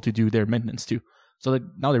people to do their maintenance too. So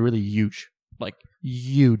now they're really huge, like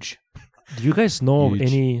huge. Do you guys know of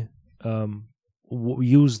any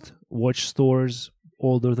used watch stores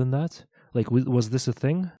older than that? Like, was this a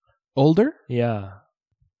thing? Older? Yeah.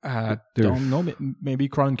 Don't know. Maybe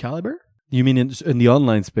Crown Caliber? You mean in the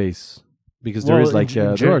online space? Because there is like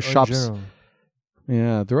there are shops.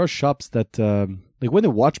 Yeah, there are shops that like when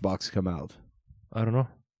did Watchbox come out? I don't know.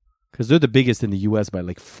 Because they're the biggest in the US by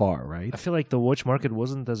like far, right? I feel like the watch market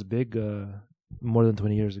wasn't as big more than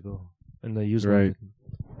 20 years ago in the used market.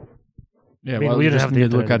 Yeah, I mean, we didn't have to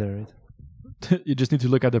look at there, right? You just need to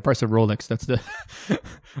look at the price of Rolex. That's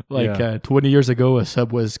the 20 years ago, a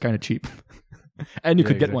sub was kind of cheap. And you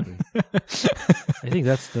could get one. I think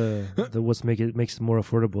that's the what makes it more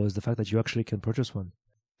affordable is the fact that you actually can purchase one.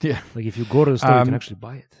 Yeah, like if you go to the store, you can actually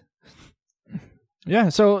buy it. Yeah.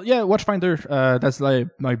 So yeah, Watchfinder. That's like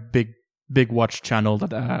my big watch channel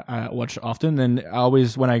that I watch often, and I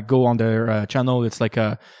always when I go on their channel, it's like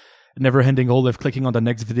a never-ending goal of clicking on the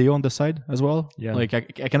next video on the side as well. Yeah. Like I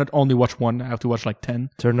cannot only watch one; I have to watch like 10.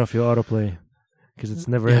 Turn off your autoplay because it's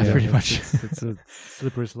never ending. Pretty much. It's a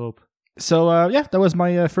slippery slope. So that was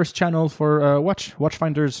my first channel for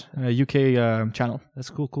Watchfinder's UK channel. That's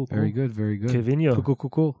cool. Very good. Kevinio.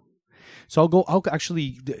 Cool. So I'll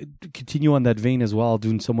actually continue on that vein as well,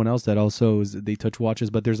 doing someone else that also they touch watches,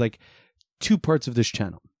 but there's like two parts of this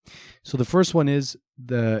channel. So the first one is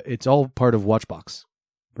it's all part of Watchbox,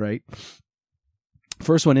 right?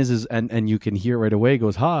 First one is and you can hear right away. It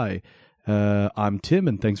goes, hi, I'm Tim,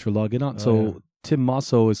 and thanks for logging on. Tim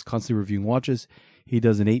Mosso is constantly reviewing watches. He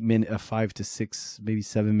does an 8-minute, a 5 to 6, maybe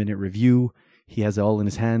 7-minute review. He has it all in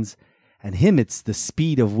his hands. And it's the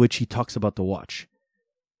speed of which he talks about the watch.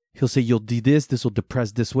 He'll say, you'll do this will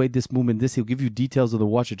depress this way, this movement, this. He'll give you details of the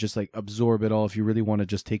watch and just like absorb it all if you really want to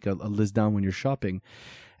just take a list down when you're shopping.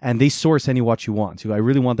 And they source any watch you want. So I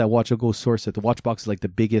really want that watch, I'll go source it. The Watchbox is like the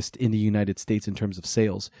biggest in the United States in terms of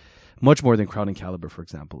sales. much more than Crown and Caliber, for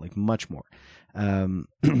example, like much more.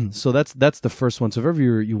 So that's the first one. So if ever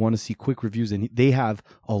you want to see quick reviews, and they have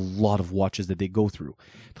a lot of watches that they go through.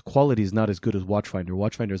 The quality is not as good as Watchfinder.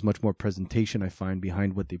 Watchfinder is much more presentation, I find,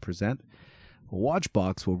 behind what they present.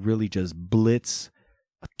 Watchbox will really just blitz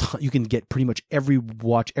a ton. You can get pretty much every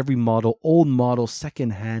watch, every model, old model,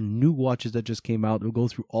 secondhand, new watches that just came out. We'll go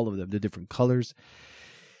through all of them, the different colors.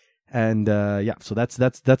 And so that's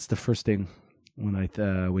the first thing when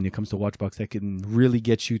it comes to Watchbox that can really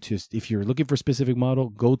get you to, if you're looking for a specific model,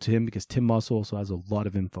 go to him, because Tim Mosso also has a lot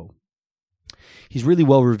of info. He's really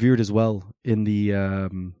well revered as well in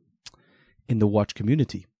the watch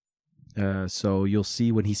community. So you'll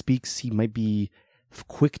see when he speaks, he might be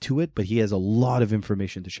quick to it, but he has a lot of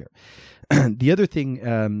information to share. The other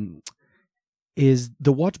thing is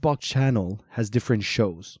the Watchbox channel has different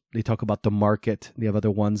shows. They talk about the market. They have other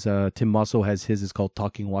ones. Tim Mosso has his. It's called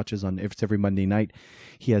Talking Watches. It's every Monday night.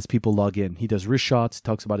 He has people log in. He does wrist shots,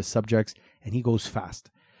 talks about his subjects, and he goes fast.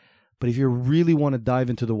 But if you really want to dive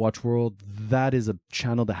into the watch world, that is a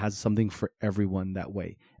channel that has something for everyone that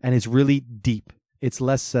way. And it's really deep. It's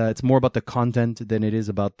less. It's more about the content than it is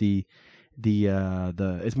about the.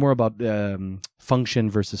 It's more about function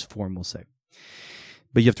versus form, we'll say.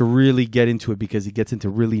 But you have to really get into it because he gets into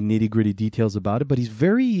really nitty-gritty details about it. But he's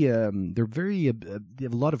very, they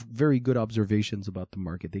have a lot of very good observations about the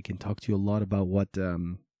market. They can talk to you a lot about what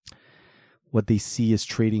they see is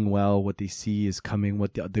trading well, what they see is coming,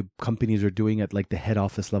 what the companies are doing at like the head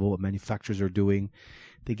office level, what manufacturers are doing.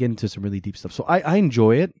 They get into some really deep stuff. So I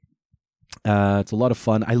enjoy it. It's a lot of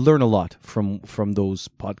fun. I learn a lot from those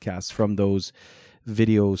podcasts, from those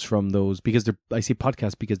videos, from those, because I say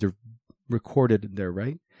podcasts because they're recorded there,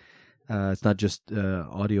 right? It's not just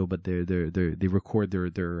audio, but they record their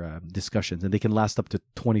discussions, and they can last up to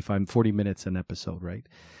 25-40 minutes an episode, right?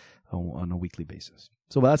 On a weekly basis.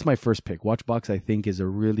 So that's my first pick. Watchbox, I think, is a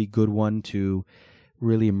really good one to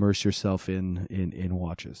really immerse yourself in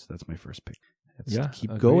watches. That's my first pick. Let's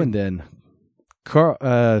keep going then. Carl,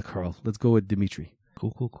 let's go with Dimitri.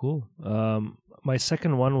 Cool. My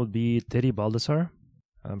second one would be Teddy Baldassar.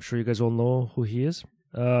 I'm sure you guys all know who he is.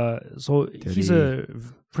 So Teddy. He's a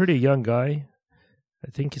pretty young guy.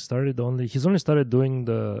 I think he's only started doing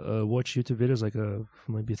the watch YouTube videos like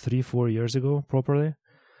maybe 3-4 years ago properly.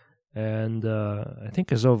 And I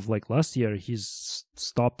think as of like last year, he's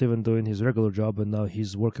stopped even doing his regular job, and now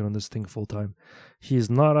he's working on this thing full time. He's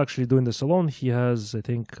not actually doing this alone. He has, I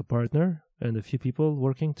think, a partner and a few people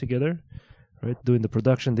working together, right, doing the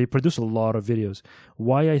production. They produce a lot of videos.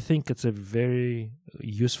 Why I think it's a very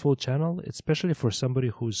useful channel, especially for somebody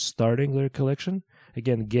who's starting their collection,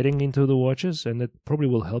 again, getting into the watches, and it probably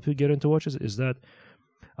will help you get into watches, is that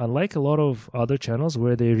unlike a lot of other channels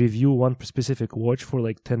where they review one specific watch for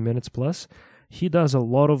like 10 minutes plus, he does a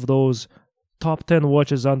lot of those top 10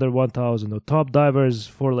 watches under 1,000 or top divers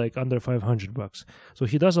for like under $500. So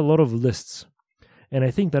he does a lot of lists. And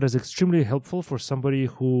I think that is extremely helpful for somebody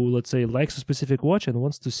who, let's say, likes a specific watch and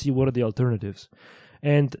wants to see what are the alternatives.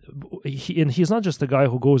 And he's not just a guy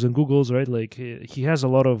who goes and Googles, right? Like he has a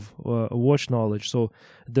lot of watch knowledge. So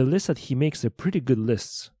the lists that he makes are pretty good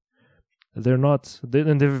lists. They're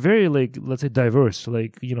very, like, let's say, diverse.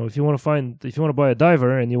 Like, you know, if you want to buy a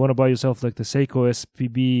diver and you want to buy yourself like the Seiko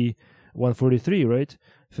SPB 143, right?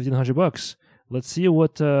 $1,500. Let's see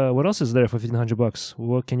what else is there for $1,500.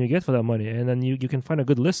 What can you get for that money? And then you can find a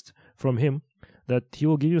good list from him that he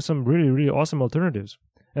will give you some really, really awesome alternatives.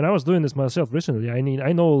 And I was doing this myself recently. I mean,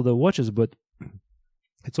 I know the watches, but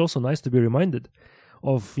it's also nice to be reminded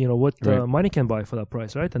of, you know, what money can buy for that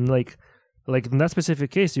price, right? And like in that specific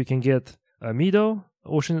case, you can get a Mido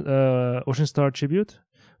Ocean Star Tribute,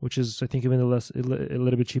 which is, I think, even a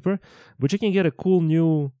little bit cheaper. But you can get a cool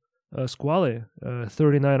new Squale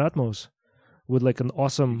 39 Atmos with like an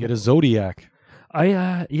awesome. You get a Zodiac.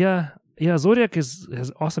 Zodiac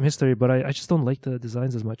has awesome history, but I just don't like the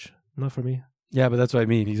designs as much. Not for me. Yeah, but that's what I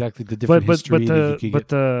mean. Exactly, the different history.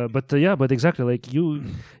 But exactly, like you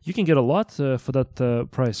can get a lot for that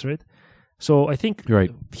price, right? So I think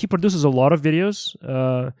he produces a lot of videos.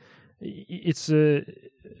 He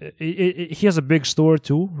has a big store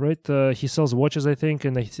too, right? He sells watches, I think,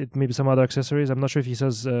 and maybe some other accessories. I'm not sure if he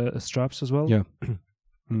sells straps as well. Yeah.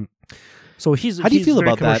 So he's. How do you feel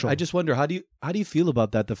about commercial. that? I just wonder how do you feel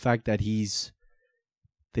about that? The fact that he's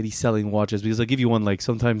selling watches, because I'll give you one. Like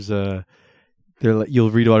sometimes you'll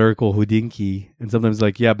read about Ercole Houdinki, and sometimes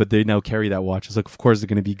like but they now carry that watch. It's like, of course they're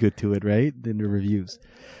going to be good to it, right? In the reviews.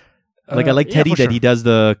 Like I like Teddy that he does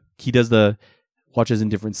the watches in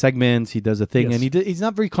different segments. He does a thing, Yes. and he's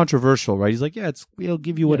not very controversial, right? He's like, yeah, he'll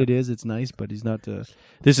give you what Yeah. it is. It's nice, but he's not.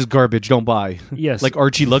 This is garbage. Don't buy. Yes. Like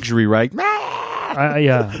Archie Luxury, right?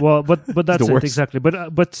 Yeah, well, but that's the it worst. exactly.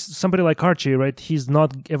 But somebody like Archie, right? He's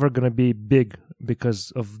not ever gonna be big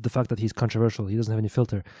because of the fact that he's controversial. He doesn't have any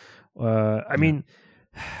filter. I mean,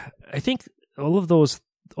 I think all of those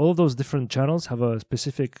different channels have a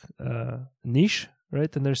specific niche,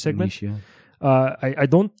 right, in their segment. Niche, yeah. I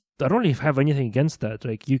don't really have anything against that.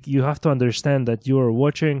 Like you have to understand that you are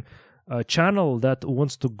watching a channel that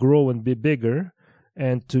wants to grow and be bigger.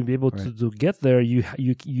 And to be able to get there, you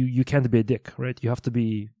can't be a dick, right? You have to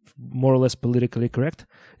be more or less politically correct.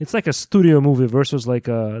 It's like a studio movie versus like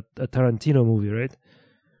a Tarantino movie, right?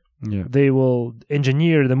 Yeah. They will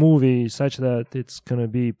engineer the movie such that it's gonna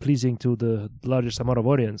be pleasing to the largest amount of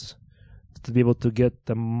audience to be able to get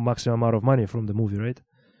the maximum amount of money from the movie, right?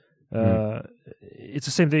 It's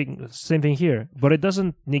the same thing here, but it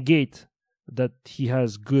doesn't negate that he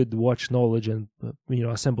has good watch knowledge and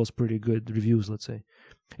assembles pretty good reviews, let's say.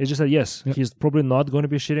 It's just that he's probably not going to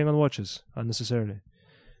be shitting on watches unnecessarily.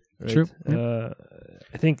 Right? True.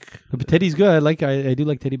 I think But Teddy's good. I do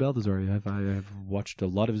like Teddy Baldessari. I've watched a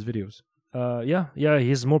lot of his videos.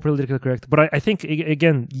 he's more politically correct. But I think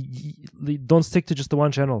again, don't stick to just the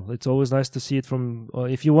one channel. It's always nice to see it from.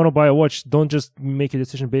 If you want to buy a watch, don't just make a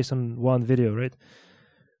decision based on one video, right?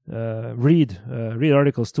 Read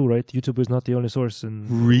articles too, right? YouTube is not the only source. And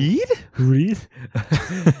Read?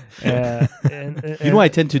 I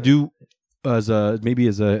tend to do as a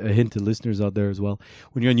hint to listeners out there as well.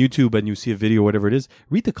 When you're on YouTube and you see a video, whatever it is,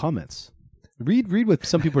 read the comments. Read what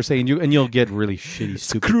some people are saying, and you'll get really shitty,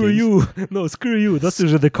 stupid Screw things. you! No, screw you. That's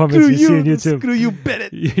usually the comments you see on YouTube. Screw you,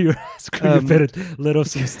 Bennett. Screw you, Bennett. Let off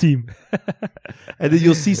some steam. And then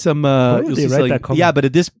you'll see some. Why would You'll they see write something, that comment? yeah, but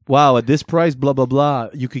at this price, blah blah blah,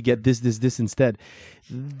 you could get this instead.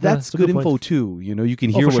 That's that's a good good info point. too. You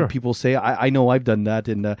can hear for what sure. people say. I know I've done that,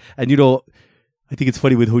 and I think it's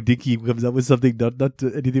funny when Hodinky comes up with something, not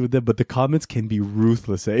to anything with them, but the comments can be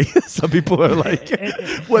ruthless, eh? Some people are like,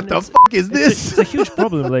 what the fuck is this? It's a huge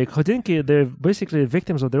problem. Like Hodinky, they're basically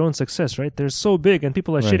victims of their own success, right? They're so big and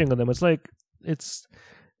people are shitting on them. It's like,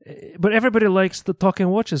 but everybody likes the Talking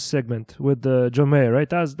Watches segment with John Mayer, right?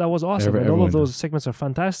 That was awesome. And all Everyone of those does. segments are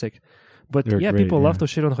fantastic. But They're great, people love yeah. to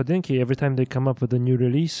shit on Hodinky every time they come up with a new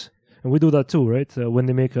release. And we do that too, right? When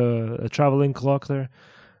they make a traveling clock there.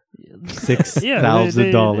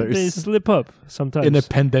 $6,000 They slip up sometimes. in a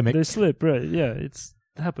pandemic. They slip, right? Yeah, it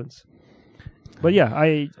happens. But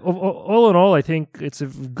yeah, all in all, I think it's a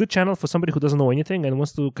good channel for somebody who doesn't know anything and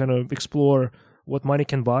wants to kind of explore what money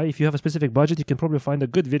can buy. If you have a specific budget, you can probably find a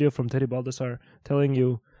good video from Teddy Baldessar telling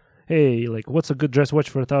you, hey, like, what's a good dress watch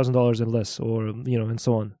for $1,000 and less, or and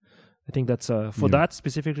so on. I think that's for that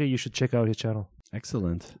specifically, you should check out his channel.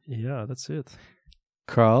 Excellent. Yeah, that's it.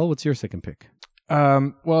 Carl, what's your second pick?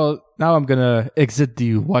 Well, now I'm gonna exit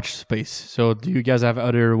the watch space. So, do you guys have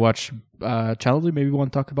other watch channels you maybe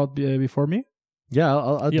want to talk about before me? Yeah,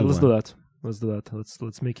 I'll do Let's one. do that.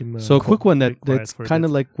 Let's make him. So a quick one quiet that's for a kind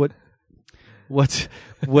of bit. like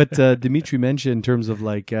what Dimitri mentioned in terms of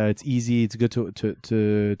like it's easy, it's good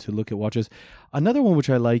to look at watches. Another one which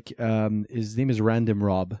I like, his name is Random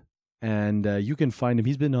Rob, and you can find him.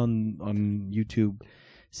 He's been on YouTube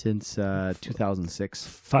since 2006.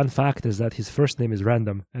 Fun fact is that his first name is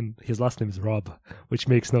Random and his last name is Rob, which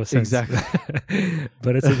makes no sense. Exactly.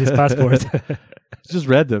 But it's in his passport. It's just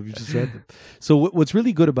random. So what's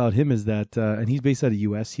really good about him is that, and he's based out of the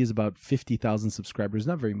US. He has about 50,000 subscribers,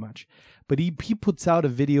 not very much, but he puts out a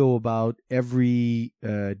video about every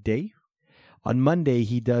day. On Monday,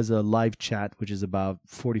 he does a live chat, which is about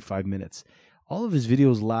 45 minutes. All of his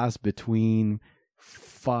videos last between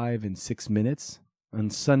 5 and 6 minutes. On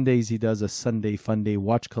Sundays, he does a Sunday Fun Day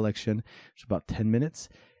watch collection, which is about 10 minutes.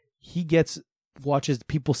 He gets watches,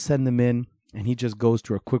 people send them in, and he just goes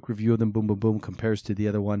through a quick review of them, boom, boom, boom, compares to the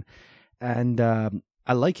other one. And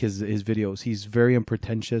I like his videos. He's very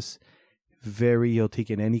unpretentious. He'll take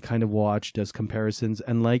in any kind of watch, does comparisons.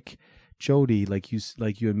 And like Jody, like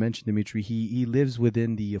you had mentioned, Dimitri, he lives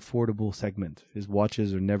within the affordable segment. His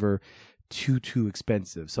watches are never too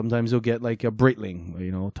expensive. Sometimes he'll get like a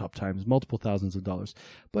Breitling, top times, multiple thousands of dollars.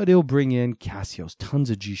 But he'll bring in Casios, tons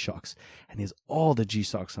of G-Shocks, and he has all the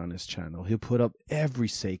G-Shocks on his channel. He'll put up every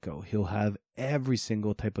Seiko. He'll have every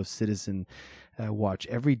single type of citizen watch,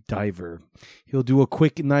 every diver. He'll do a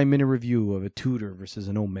quick 9-minute review of a Tudor versus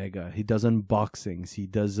an Omega. He does unboxings. He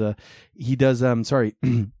does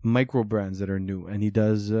micro brands that are new, and he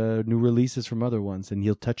does new releases from other ones, and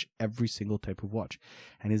he'll touch every single type of watch,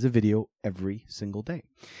 and is a video every single day.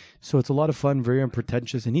 So it's a lot of fun, very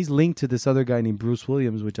unpretentious, and he's linked to this other guy named Bruce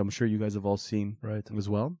Williams, which I'm sure you guys have all seen as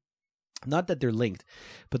well. Not that they're linked,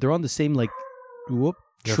 but they're on the same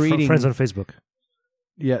trading friends on Facebook.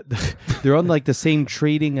 Yeah, they're on like the same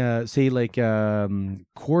trading,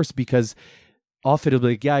 course, because often it'll be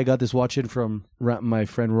like, yeah, I got this watch in from my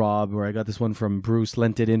friend Rob, or I got this one from Bruce,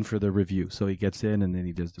 lent it in for the review. So he gets in and then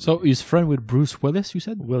he does the So review. he's friend with Bruce Willis, you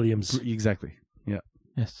said? Williams. Exactly. Yeah.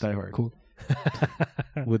 Yes. Die Hard. Cool.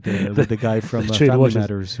 with the guy from Trade Family watches.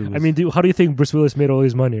 Matters. I mean, how do you think Bruce Willis made all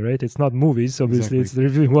his money, right? It's not movies, obviously. Exactly. It's the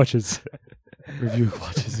reviewing watches. Review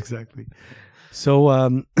watches, exactly. So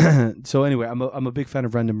anyway, I'm a big fan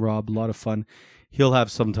of Random Rob. A lot of fun. He'll have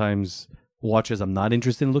sometimes watches I'm not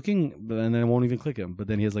interested in looking, and I won't even click him. But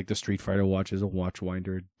then he has like the Street Fighter watches, a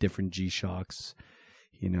Watchwinder, different G-Shocks,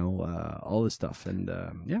 all this stuff, and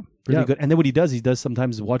really good. And then what he does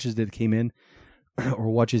sometimes watches that came in, or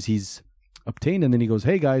watches he's obtained, and then he goes,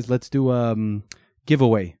 "Hey guys, let's do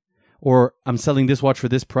giveaway," or "I'm selling this watch for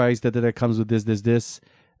this price that comes with this."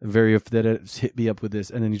 Hit me up with this,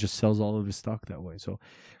 and then he just sells all of his stock that way. So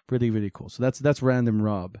really, really cool. So that's Random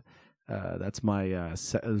Rob. That's my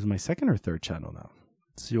my second or third channel now.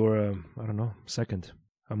 It's your second.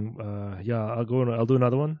 I'll do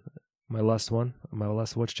another one. My last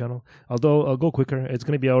watch channel. Although I'll go quicker. It's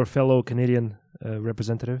going to be our fellow Canadian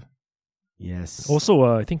representative. Yes. Also,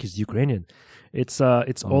 I think he's Ukrainian. It's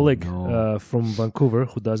Oleg from Vancouver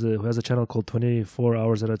who has a channel called 24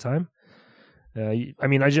 Hours at a Time. I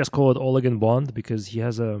just call it Oleg and Bond because he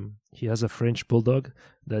has a French bulldog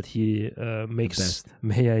that he makes.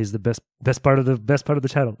 He's the best part of the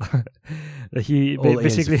channel. He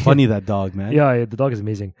basically it's funny, that dog, man. Yeah, the dog is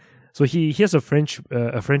amazing. So he has a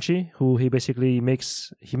Frenchie who he basically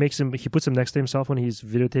puts him next to himself when he's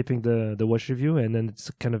videotaping the watch review, and then it's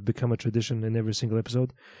kind of become a tradition in every single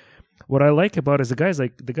episode. What I like about it is the guy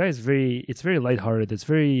is very lighthearted.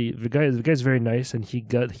 The guy's very nice, and he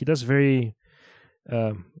does very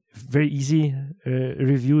easy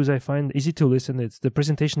reviews. I find easy to listen. The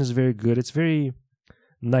presentation is very good. It's very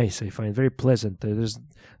nice. I find very pleasant. There's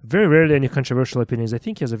very rarely any controversial opinions. I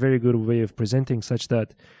think he has a very good way of presenting, such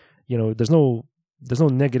that there's no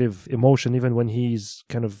negative emotion even when he's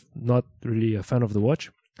kind of not really a fan of the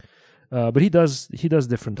watch. But he does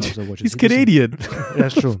different types of watches. He's Canadian.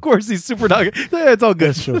 That's true. Of course, he's super dog. It's all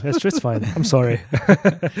good. That's true. It's fine. I'm sorry.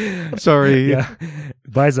 I'm sorry. Yeah,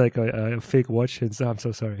 buys like a fake watch, and so I'm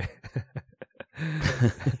so sorry.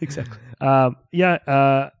 Exactly.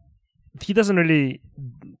 He doesn't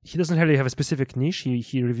really have a specific niche.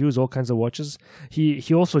 He reviews all kinds of watches.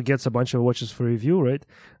 He also gets a bunch of watches for review, right?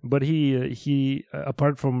 But he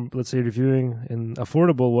apart from, let's say, reviewing and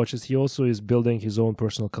affordable watches, he also is building his own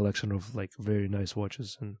personal collection of like very nice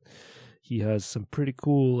watches, and he has some pretty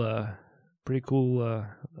cool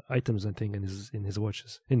items, I think, in his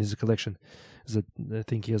watches, in his collection. I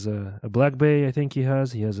think he has a Black Bay. I think he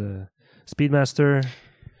has a Speedmaster,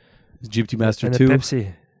 GMT Master and 2, a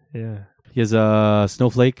Pepsi. Yeah, he has a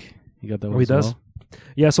Snowflake. You got that one. He does. Well?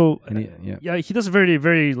 Yeah, so he does very,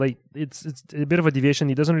 very like it's a bit of a deviation.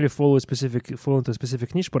 He doesn't really fall into a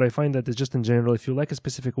specific niche, but I find that it's just in general, if you like a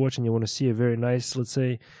specific watch and you want to see a very nice, let's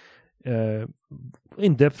say,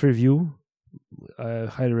 in-depth review, I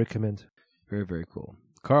highly recommend. Very, very cool.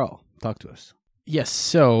 Carl, talk to us. Yes.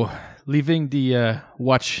 So leaving the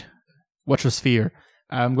watchosphere,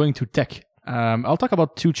 I'm going to tech. I'll talk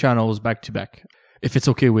about two channels back to back. If it's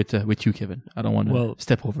okay with you, Kevin. I don't want to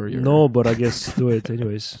step over your... No, but I guess do it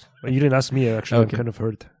anyways. You didn't ask me, actually. Okay. I'm kind of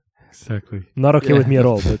hurt. Exactly. Not okay with me at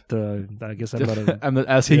all, but I guess I'm not... I'm not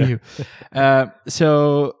asking you.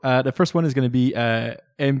 So the first one is going to be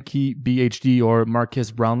MKBHD or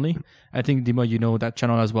Marques Brownlee. I think, Dima, you know that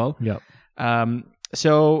channel as well. Yeah.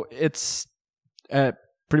 So it's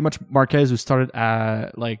pretty much Marques, who started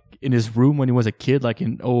like in his room when he was a kid, like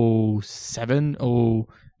in 07,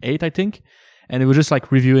 08, I think. And it was just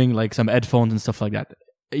like reviewing like some headphones and stuff like that.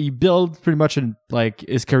 He built pretty much like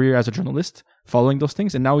his career as a journalist following those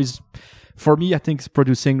things. And now he's, for me, I think,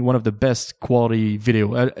 producing one of the best quality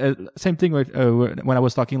video. Same thing with, when I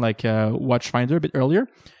was talking like Watchfinder a bit earlier,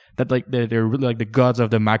 that like they're really like the gods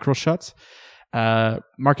of the macro shots.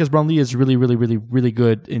 Marques Brownlee is really, really, really, really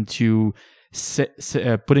good into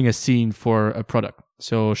putting a scene for a product.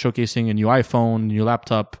 So showcasing a new iPhone, new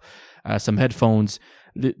laptop, some headphones,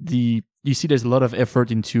 you see there's a lot of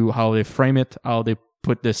effort into how they frame it, how they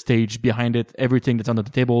put the stage behind it. Everything that's under the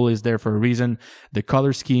table is there for a reason. The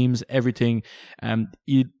color schemes, everything.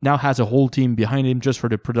 He now has a whole team behind him just for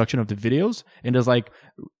the production of the videos. And there's like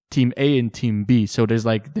team A and team B. So there's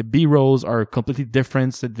like the B roles are completely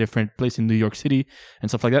different, a different place in New York City and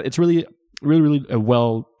stuff like that. It's really a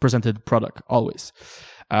well presented product always.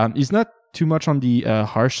 He's not too much on the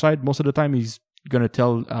harsh side. Most of the time he's going to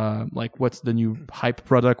tell like what's the new hype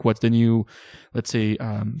product, what's the new, let's say,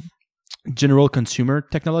 general consumer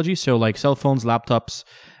technology. So like cell phones, laptops,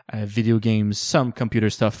 video games, some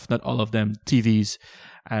computer stuff, not all of them, TVs,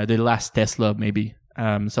 the last Tesla maybe,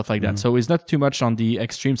 stuff like that. So it's not too much on the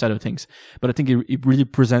extreme side of things, but I think it really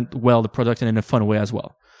present well the product and in a fun way as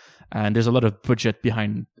well. And there's a lot of budget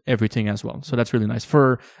behind everything as well. So that's really nice.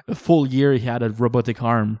 For a full year, he had a robotic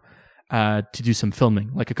arm to do some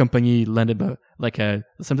filming. Like a company landed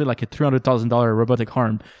something like a $300,000 robotic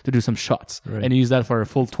arm to do some shots. Right. And he used that for a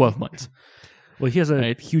full 12 months. Well, he has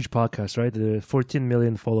a huge podcast, right? 14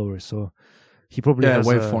 million followers. So he probably has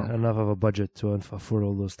enough of a budget to afford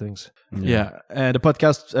all those things. Yeah. The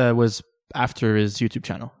podcast was after his YouTube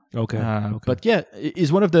channel. Okay. But yeah,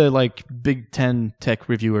 he's one of the like big 10 tech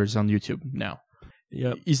reviewers on YouTube now.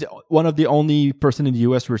 Yeah, he's one of the only person in the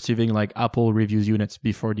US receiving like Apple reviews units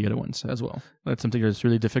before the other ones as well. That's something that's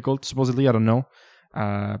really difficult, supposedly. I don't know,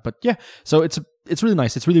 but yeah. So it's really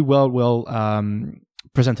nice. It's really well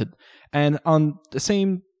presented. And on the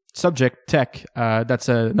same subject, tech. That's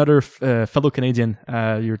another fellow Canadian.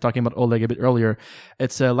 You were talking about Oleg a bit earlier.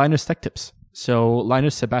 It's Linus Tech Tips. So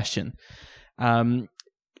Linus Sebastian.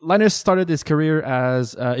 Linus started his career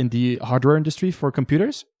as in the hardware industry for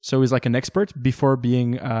computers. So he's like an expert before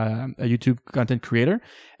being a YouTube content creator,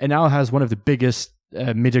 and now has one of the biggest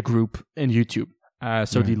media group in YouTube.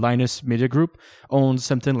 The Linus Media Group owns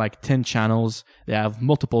something like 10 channels. They have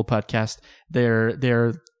multiple podcasts.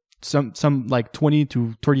 They're some like 20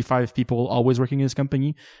 to 35 people always working in this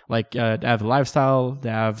company. Like they have a lifestyle. They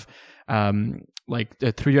have like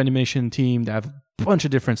a 3D animation team. They have bunch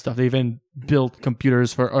of different stuff. They even built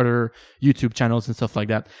computers for other YouTube channels and stuff like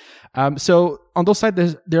that. So on those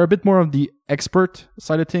sides, they're a bit more of the expert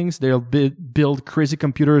side of things. They'll build crazy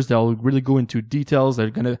computers. They'll really go into details.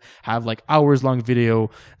 They're going to have like hours long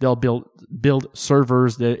video. They'll build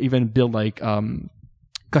servers. They even build like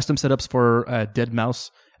custom setups for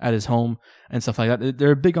deadmau5 at his home and stuff like that.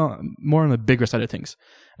 They're more on the bigger side of things.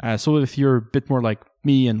 So if you're a bit more like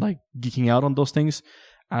me and like geeking out on those things,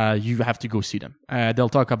 you have to go see them. They'll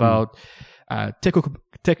talk about tech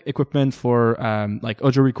equipment for like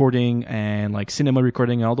audio recording and like cinema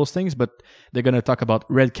recording and all those things, but they're going to talk about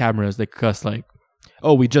RED cameras that cost like,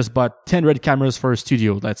 oh, we just bought 10 RED cameras for a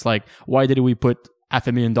studio. That's like, why did we put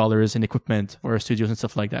 $500,000 in equipment for our studios and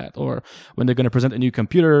stuff like that? Or when they're going to present a new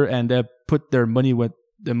computer and they put their money where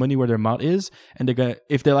their mouth is, and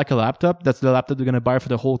if they like a laptop, that's the laptop they're going to buy for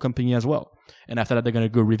the whole company as well. And after that, they're going to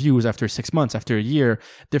go reviews after 6 months, after a year,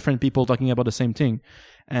 different people talking about the same thing.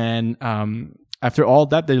 And after all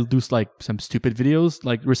that, they'll do like some stupid videos.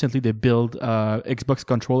 Like recently, they built Xbox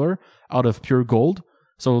controller out of pure gold.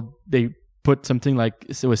 So they put something like,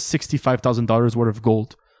 it was $65,000 worth of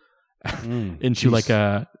gold into like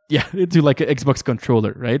an Xbox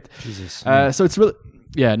controller, right? Jesus. So it's really...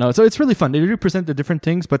 Yeah, no, so it's really fun. They really present the different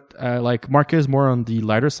things, but like Mark is more on the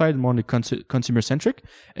lighter side, more on the consumer centric,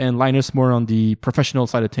 and Linus more on the professional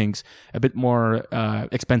side of things, a bit more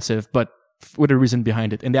expensive, but with a reason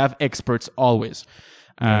behind it. And they have experts always.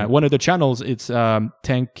 One of the channels, it's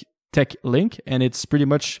Tech Link, and it's pretty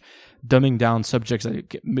much dumbing down subjects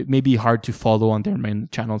that may be hard to follow on their main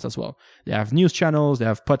channels as well. They have news channels, they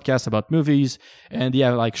have podcasts about movies, and they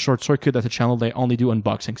have like Short Circuit as a channel. They only do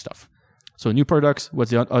unboxing stuff. So new products, what's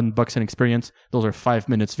the unboxing experience? Those are 5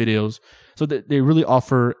 minutes videos. So they really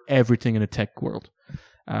offer everything in the tech world.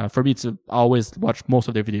 For me, I always watch most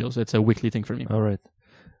of their videos. It's a weekly thing for me. All right.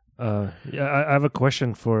 I have a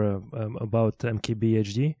question for about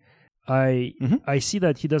MKBHD. I see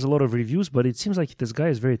that he does a lot of reviews, but it seems like this guy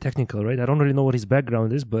is very technical, right? I don't really know what his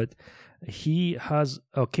background is, but he has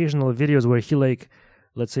occasional videos where he like,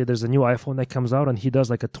 let's say there's a new iPhone that comes out and he does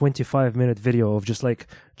like a 25-minute video of just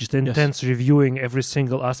intense reviewing every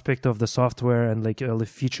single aspect of the software and like a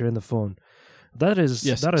feature in the phone. That is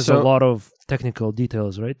a lot of technical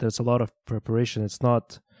details, right? That's a lot of preparation. It's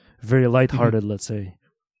not very lighthearted, let's say.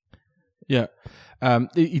 Yeah.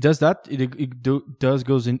 He does that. It does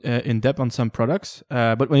goes in depth on some products.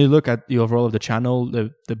 But when you look at the overall of the channel,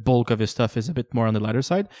 the bulk of his stuff is a bit more on the lighter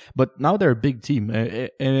side. But now they're a big team.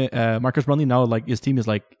 Marcus Brownlee now, like his team is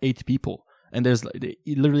like 8 people, and they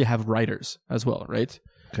literally have writers as well, right?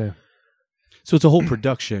 Okay. So it's a whole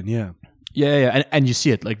production. Yeah. Yeah, and you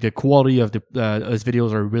see it. Like the quality of his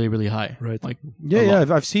videos are really, really high. Right. Like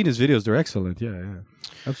I've seen his videos. They're excellent. Yeah.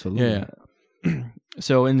 Absolutely. Yeah.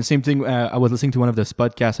 So, and the same thing, I was listening to one of this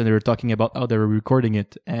podcasts and they were talking about how they were recording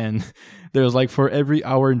it. And there was like, for every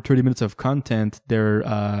hour and 30 minutes of content, their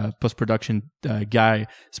post-production guy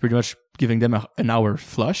is pretty much giving them an hour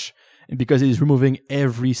flush. And because he's removing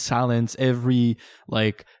every silence, every,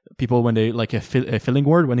 like, people when they, like a filling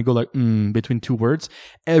word, when they go like, between two words,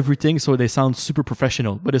 everything. So they sound super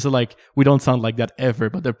professional. But it's like, we don't sound like that ever.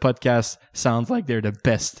 But their podcast sounds like they're the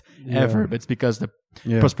best ever. But it's because the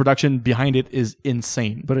post-production behind it is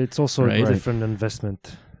insane. But it's also a different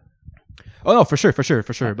investment. Oh no, for sure.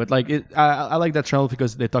 But like, I like that channel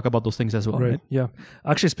because they talk about those things as well. Right? Yeah.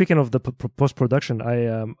 Actually, speaking of the post-production,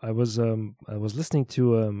 I was listening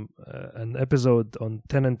to an episode on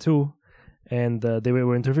 10 and 2, and they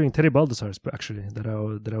were interviewing Terry Baldassar, actually, that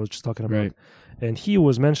I was just talking about. Right. And he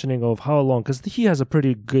was mentioning of how long, because he has a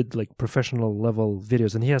pretty good, like, professional level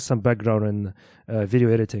videos, and he has some background in video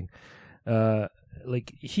editing.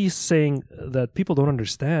 Like, he's saying that people don't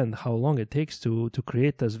understand how long it takes to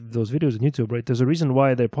create those videos on YouTube, right? There's a reason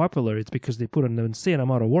why they're popular. It's because they put an insane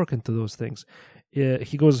amount of work into those things.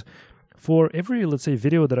 He goes, for every, let's say,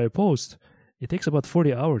 video that I post, it takes about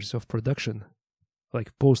 40 hours of production,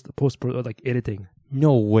 like like editing.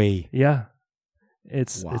 No way. Yeah,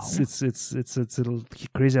 it's a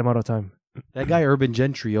crazy amount of time. That guy Urban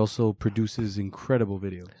Gentry also produces incredible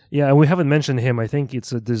videos. Yeah, and we haven't mentioned him. I think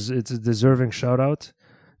it's a deserving shout out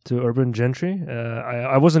to Urban Gentry.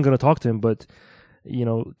 I wasn't going to talk to him, but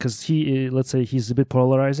because let's say he's a bit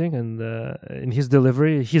polarizing, and in his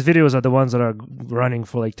delivery, his videos are the ones that are running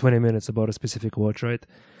for like 20 minutes about a specific watch, right?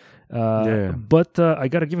 But I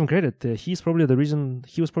gotta give him credit. He was probably the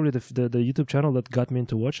YouTube channel that got me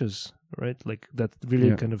into watches, right? Like that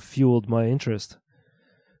really kind of fueled my interest.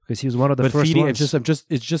 Because he was one of the first ones.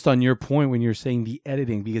 It's just on your point when you're saying the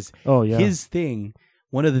editing, because his thing,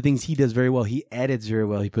 one of the things he does very well, he edits very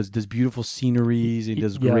well. He does beautiful sceneries. He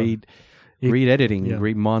does great editing,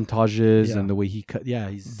 great montages, and the way he cut.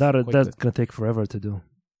 Yeah, that's gonna take forever to do.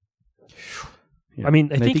 Yeah. I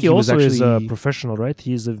mean, I think he also is a professional, right?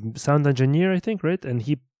 He's a sound engineer, I think, right? And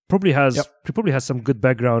he probably has some good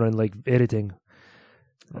background in like editing.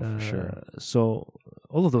 For sure. So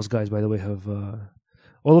all of those guys, by the way, have.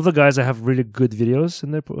 All of the guys that have really good videos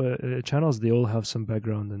in their channels, they all have some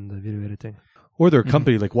background in the video editing. Or their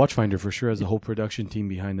company, like Watchfinder, for sure, has a whole production team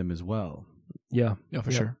behind them as well. Yeah,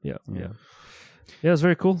 for sure. Yeah, it's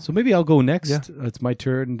very cool. So maybe I'll go next. Yeah. It's my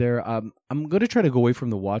turn there. I'm going to try to go away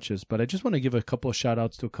from the watches, but I just want to give a couple of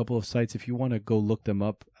shout-outs to a couple of sites if you want to go look them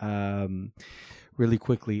up really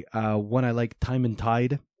quickly. One I like, Time and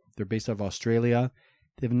Tide. They're based out of Australia.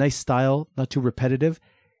 They have a nice style, not too repetitive.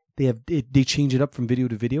 They change it up from video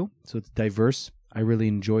to video, so it's diverse. I really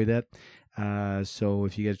enjoy that. So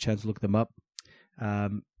if you get a chance to look them up.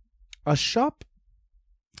 A shop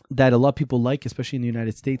that a lot of people like, especially in the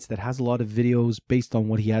United States, that has a lot of videos based on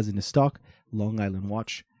what he has in his stock, Long Island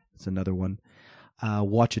Watch. That's another one.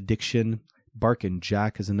 Watch Addiction. Bark and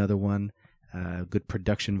Jack is another one. Good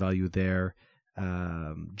production value there.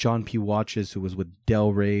 John P. Watches, who was with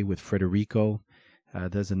Del Rey, with Federico.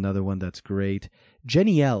 There's another one that's great.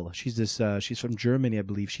 Jenny L. She's from Germany, I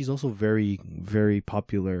believe. She's also very, very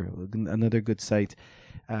popular. Another good site.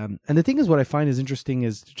 And the thing is, what I find is interesting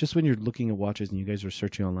is just when you're looking at watches and you guys are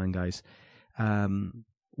searching online, guys,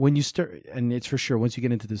 when you start, and it's for sure, once you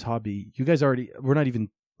get into this hobby, you guys aren't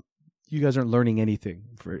learning anything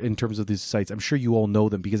in terms of these sites. I'm sure you all know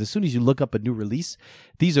them, because as soon as you look up a new release,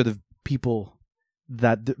 these are the people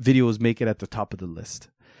that the videos make it at the top of the list.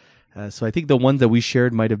 So I think the ones that we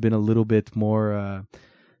shared might have been a little bit more,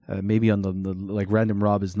 maybe on the like Random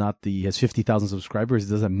Rob has 50,000 subscribers. He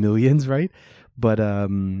doesn't have millions, right? But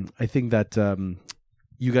I think that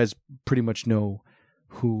you guys pretty much know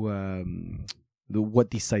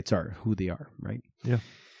what these sites are, who they are, right? Yeah.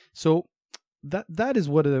 So that is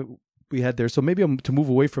what we had there. So maybe to move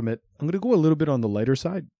away from it, I'm going to go a little bit on the lighter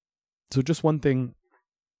side. So just one thing.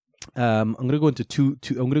 I'm going to go into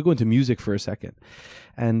I'm going to go into music for a second,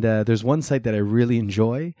 and there's one site that I really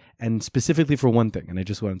enjoy, and specifically for one thing, and I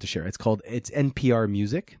just wanted to share. It's NPR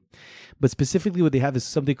Music, but specifically what they have is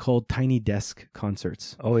something called Tiny Desk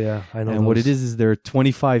concerts. Oh yeah, I know. And what it is they're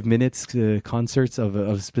 25 minutes concerts of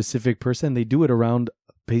a specific person. They do it around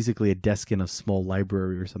basically a desk in a small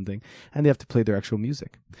library or something, and they have to play their actual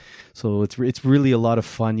music. So it's really a lot of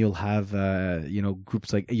fun. You'll have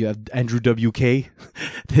groups like you have Andrew WK,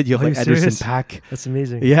 then you have like Anderson .Paak. That's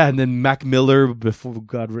amazing. Yeah, and then Mac Miller before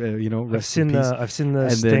God, rest in peace. I've seen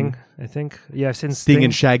Sting. I think I've seen Sting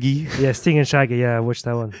and Shaggy. Yeah, Sting and Shaggy. Yeah, I watched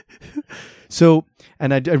that one. So,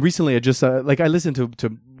 and I recently I just I listen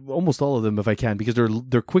to almost all of them if I can, because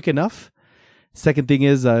they're quick enough. Second thing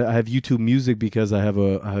is I have YouTube Music because I have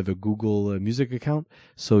a Google Music account,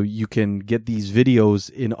 so you can get these videos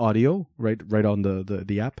in audio right on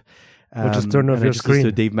the app. Or just turn off your screen. Listen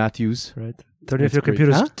to Dave Matthews. Right. Turn off your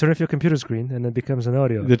computer. Huh? Turn off your computer screen, and it becomes an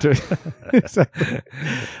audio. Exactly.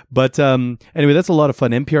 But anyway, that's a lot of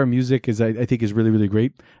fun. NPR Music I think is really, really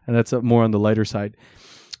great, and that's more on the lighter side.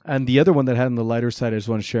 And the other one that I had on the lighter side, I just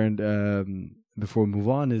want to share before we move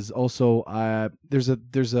on, is also there's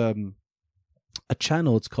a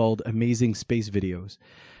channel. It's called Amazing Space Videos,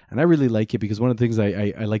 and I really like it because one of the things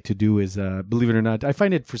I like to do is, believe it or not, I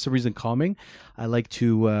find it for some reason calming. I like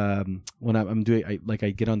to when I'm doing, I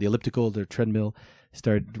get on the elliptical, the treadmill,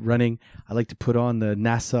 start running. I like to put on the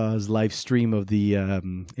NASA's live stream of the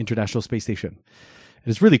International Space Station. And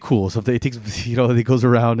it's really cool. So it takes, it goes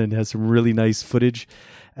around and has some really nice footage,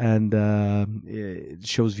 and it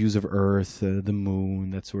shows views of Earth, the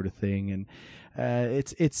moon, that sort of thing, and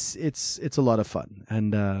it's a lot of fun.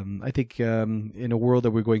 And I think in a world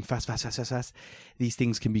that we're going fast, these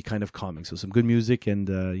things can be kind of calming. So some good music and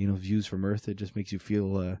views from Earth, it just makes you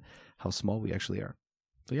feel how small we actually are.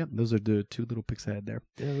 So yeah, those are the two little picks I had there.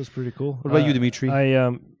 Yeah, it was pretty cool. What about you, Dimitri?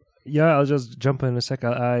 I'll just jump in a sec.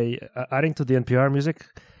 Adding to the NPR Music,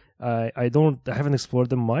 I haven't explored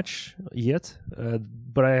them much yet,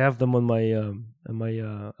 but I have them on my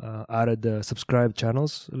added subscribed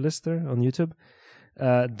channels list there on YouTube.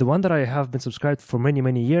 The one that I have been subscribed for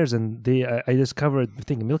many years, and I discovered, I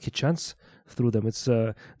think, Milky Chance through them. It's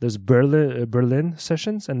there's Berlin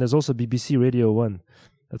sessions, and there's also BBC Radio 1.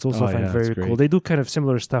 That's also I find very cool. They do kind of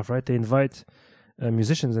similar stuff, right? They invite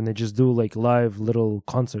musicians, and they just do like live little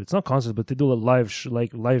concerts. Not concerts, but they do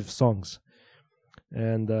live songs.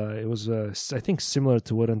 And it was, I think, similar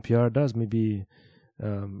to what NPR does. Maybe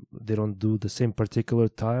they don't do the same particular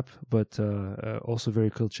type, but also very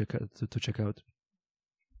cool to check out.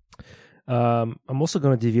 I'm also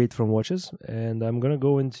going to deviate from watches, and I'm going to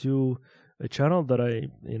go into a channel that I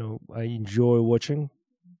enjoy watching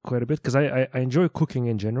quite a bit, because I enjoy cooking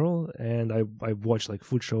in general, and I watch like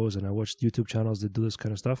food shows, and I watch YouTube channels that do this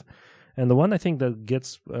kind of stuff. And the one I think that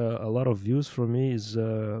gets a lot of views for me is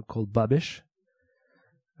called Babish.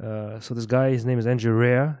 So this guy, his name is Andrew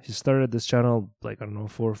Rea. He started this channel 4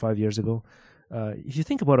 or 5 years ago. If you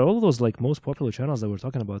think about it, all of those most popular channels that we're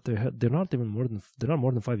talking about, they're not more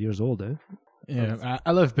than 5 years old, eh? Yeah,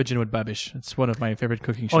 I love Pigeon with Babish. It's one of my favorite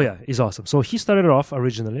cooking shows. Oh yeah, he's awesome. So he started off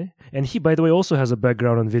originally, and he, by the way, also has a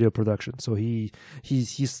background in video production. So he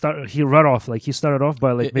started off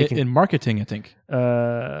by making in marketing, I think.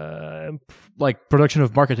 Like production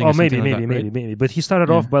of marketing. Oh, maybe. But he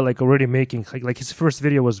started off by already making like his first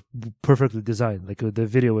video was perfectly designed. Like the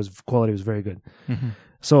video quality was very good. Mm-hmm.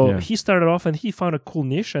 So he started off, and he found a cool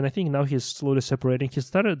niche, and I think now he's slowly separating. He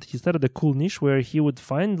started a cool niche where he would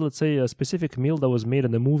find, let's say, a specific meal that was made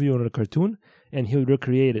in a movie or in a cartoon, and he would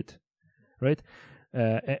recreate it, right?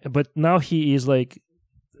 But now he is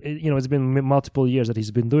it's been multiple years that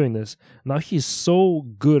he's been doing this. Now he's so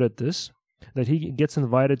good at this that he gets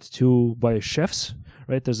invited by chefs,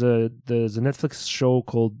 right? There's a Netflix show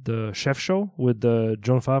called The Chef Show with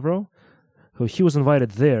Jon Favreau. So he was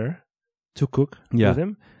invited there to cook with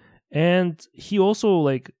him, and he also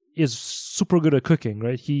is super good at cooking,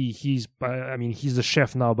 right? He's a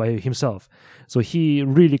chef now by himself, so he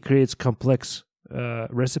really creates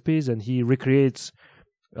recipes, and he recreates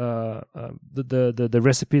the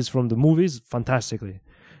recipes from the movies fantastically.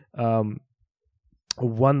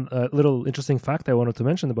 One little interesting fact I wanted to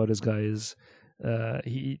mention about this guy is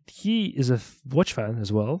he is a watch fan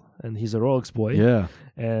as well, and he's a Rolex boy. Yeah,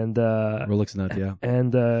 and Rolex nut. Yeah,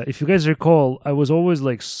 and if you guys recall, I was always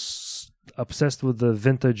obsessed with the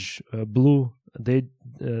vintage blue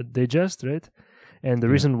Datejust, right? And the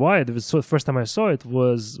reason why, the first time I saw it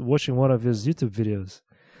was watching one of his YouTube videos.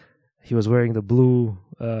 He was wearing the blue,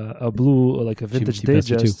 a vintage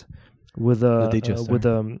Datejust with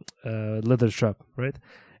a leather strap, right?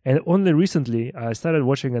 And only recently, I started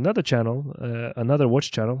watching another channel, another watch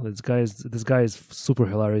channel. This guy is super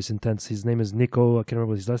hilarious, intense. His name is Nico. I can't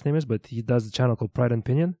remember what his last name is, but he does the channel called Pride and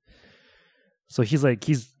Pinion. So he's a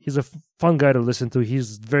fun guy to listen to.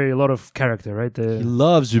 He's a lot of character, right? He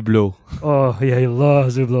loves Hublot. Oh yeah, he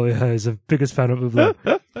loves Hublot. Yeah, he's the biggest fan of Hublot.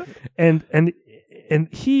 and And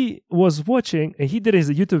he was watching, and he did his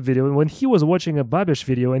YouTube video. And when he was watching a Babish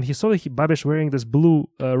video, and he saw Babish wearing this blue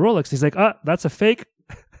Rolex, he's like, that's a fake.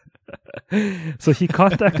 So he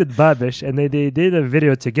contacted Babish, and they did a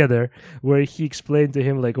video together where he explained to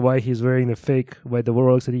him like why he's wearing the fake, why the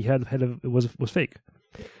Rolex that he had was fake.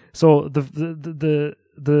 So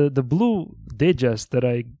the blue Datejust that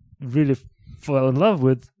I really fell in love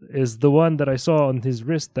with is the one that I saw on his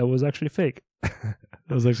wrist that was actually fake.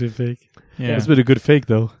 That was actually fake. Yeah. It's been a good fake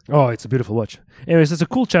though. Oh, it's a beautiful watch. Anyways, it's a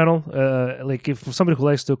cool channel. Like if for somebody who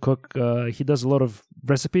likes to cook, he does a lot of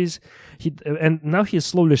recipes. And now he is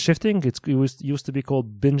slowly shifting. It used to be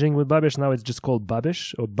called Binging with Babish. Now it's just called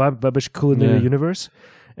Babish or Babish Culinary Universe.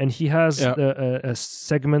 And he has a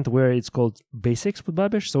segment where it's called Basics with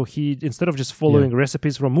Babish. So he, instead of just following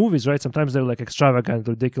recipes from movies, right? Sometimes they're like extravagant,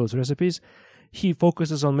 ridiculous recipes. He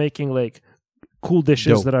focuses on making like cool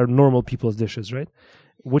dishes that are normal people's dishes, right?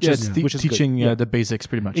 Which is teaching the basics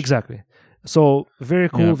pretty much. Exactly. So very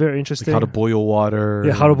cool, very interesting. Like how to boil water.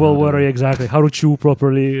 Yeah, how to boil water, exactly. How to chew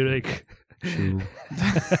properly, like.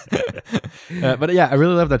 But yeah, I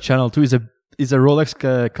really love that channel too. He's a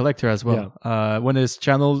Rolex collector as well. Yeah. When his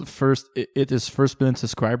channel hit his first million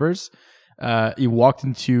subscribers, he walked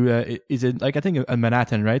into is it like I think in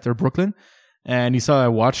Manhattan, right, or Brooklyn, and he saw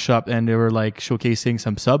a watch shop and they were like showcasing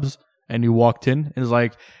some subs, and he walked in and was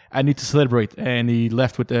like, "I need to celebrate," and he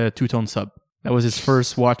left with a 2-tone sub. That was his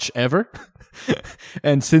first watch ever,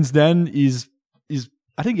 and since then he's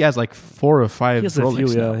I think he has like 4 or 5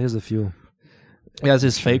 Rolex now. He has a few. He has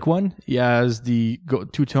his fake one. He has the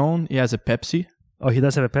 2-tone. He has a Pepsi. Oh, he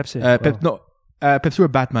does have a Pepsi. Pepsi or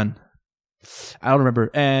Batman. I don't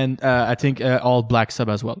remember. And I think all black sub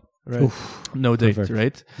as well. Right. Oof, no date, Perfect.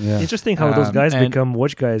 Right? Yeah. Interesting how those guys become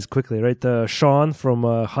watch guys quickly, right? Sean from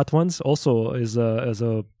Hot Ones also is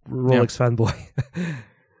a Rolex fanboy.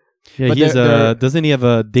 Yeah, but he has doesn't he have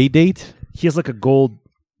a date? He has like a gold.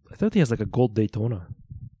 I thought he has like a gold Daytona.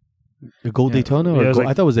 A gold Daytona? Or like,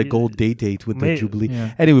 I thought it was a gold date with the Jubilee.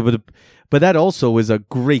 Yeah. Anyway, but that also is a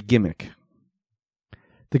great gimmick.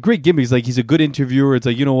 The great gimmick is like he's a good interviewer. It's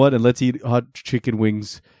like, you know what? And let's eat hot chicken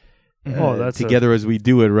wings together as we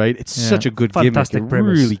do it, right? It's such a good fantastic gimmick. It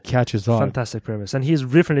premise. really catches on. Fantastic premise. And he's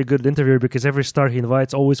definitely a good interviewer because every star he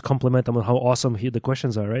invites always compliment him on how awesome the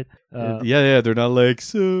questions are, right? They're not like,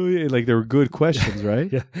 they're good questions,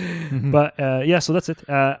 right? Yeah. But so that's it.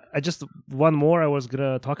 I just one more I was going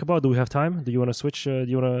to talk about. Do we have time? Do you want to switch? Do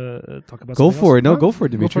you want to talk about something for else? it. No, go for it,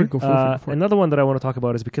 Dimitri. Go for it. Another one that I want to talk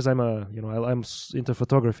about is because I'm into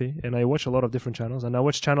photography and I watch a lot of different channels, and I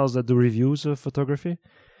watch channels that do reviews of photography.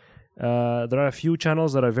 There are a few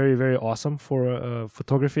channels that are very, very awesome for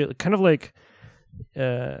photography. Kind of like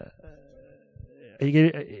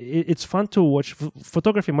it's fun to watch.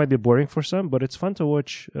 Photography might be boring for some, but it's fun to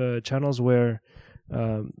watch channels where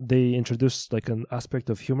they introduce like an aspect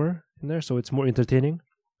of humor in there, so it's more entertaining.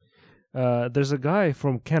 There's a guy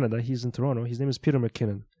from Canada. He's in Toronto. His name is Peter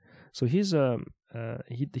McKinnon. So he's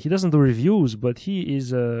he doesn't do reviews, but he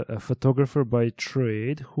is a photographer by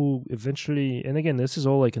trade who eventually, and again, this is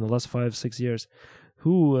all like in the last 5-6 years,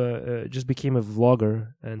 who just became a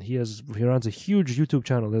vlogger, and he runs a huge YouTube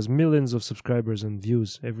channel. There's millions of subscribers and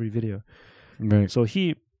views every video. Right. So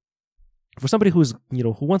for somebody who's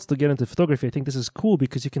who wants to get into photography, I think this is cool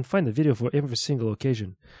because you can find a video for every single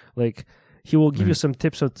occasion. Like, he will give you some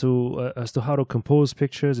tips as to how to compose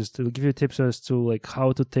pictures. He'll give you tips as to like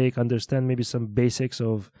how to understand maybe some basics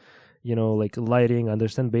of, like lighting,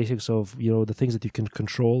 understand basics of, the things that you can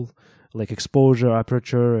control, like exposure,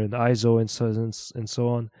 aperture, and ISO, and so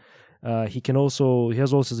on. He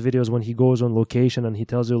has also his videos when he goes on location and he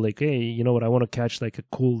tells you like, hey, you know what, I want to catch like a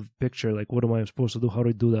cool picture. Like, what am I supposed to do? How do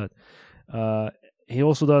I do that? He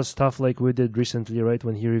also does stuff like we did recently, right?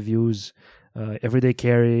 When he reviews everyday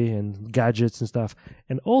carry and gadgets and stuff.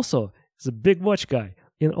 And also, he's a big watch guy.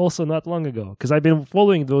 And also not long ago, because I've been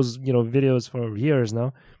following those videos for years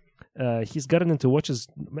now. He's gotten into watches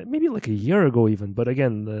maybe like a year ago even. But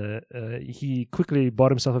again, he quickly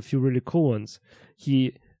bought himself a few really cool ones.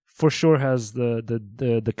 He for sure has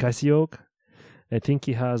the Casio. I think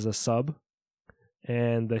he has a Sub.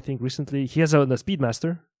 And I think recently he has the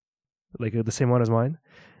Speedmaster, like the same one as mine.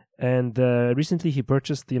 And recently he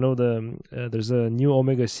purchased, there's a new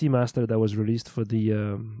Omega Seamaster that was released for the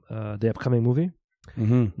upcoming movie,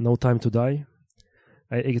 No Time to Die.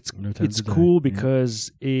 It's cool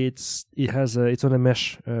because it's on a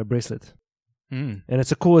mesh bracelet, Mm. And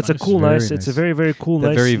it's a cool, Very nice. nice. It's a very, very cool, That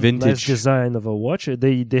nice, very nice vintage. design of a watch.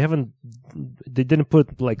 They didn't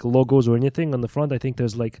put like logos or anything on the front. I think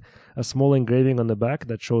there's like a small engraving on the back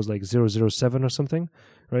that shows like 007 or something,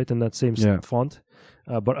 right? In that same font.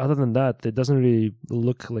 But other than that, it doesn't really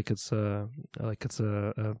look like it's a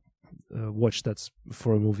watch that's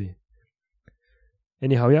for a movie.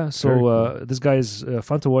 Anyhow, yeah. So Cool. this guy is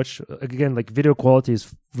fun to watch. Again, like video quality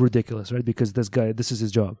is ridiculous, right? Because this is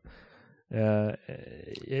his job. And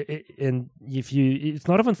it's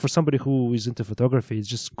not even for somebody who is into photography. It's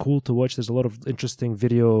just cool to watch. There's a lot of interesting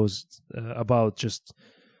videos about just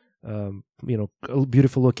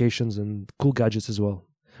beautiful locations and cool gadgets as well.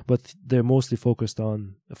 But they're mostly focused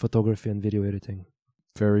on photography and video editing.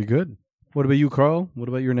 Very good. What about you, Carl? What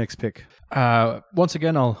about your next pick? Once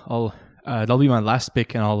again, I'll that'll be my last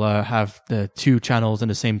pick, and I'll have the two channels in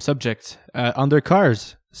the same subject under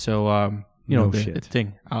cars. So the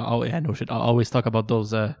thing. No shit. I'll always talk about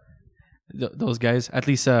those guys. At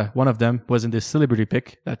least one of them was in this celebrity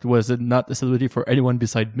pick. That was not a celebrity for anyone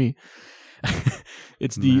beside me.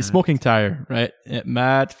 It's the Smoking Tire, right?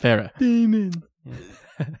 Matt Farah. Damon.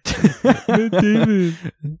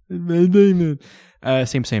 Matt Damon.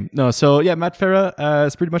 Same. No, so yeah, Matt Farah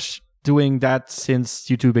is pretty much doing that since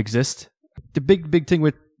YouTube exists. The big thing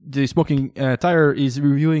with the Smoking Tire is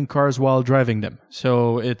reviewing cars while driving them.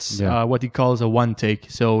 So it's what he calls a one take.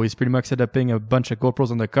 So he's pretty much setting a bunch of GoPros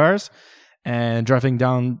on the cars and driving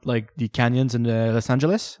down like the canyons in Los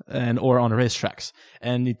Angeles or on racetracks.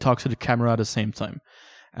 And he talks to the camera at the same time.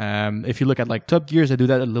 If you look at like Top Gears, they do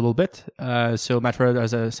that a little bit. So Matt Farah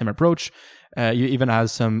has a same approach. He even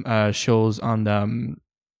has some shows on the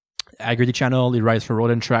Agri channel. He writes for Road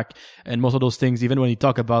and Track, and most of those things, even when he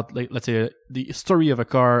talk about, like, let's say the story of a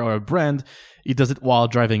car or a brand, he does it while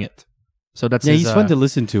driving it. So that's he's fun to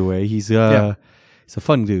listen to. He's a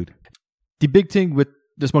fun dude. The big thing with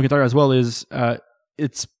the Smoking Tire as well is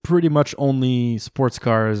it's pretty much only sports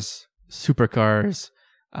cars, supercars,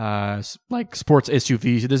 like sports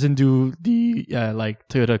SUVs. It doesn't do the like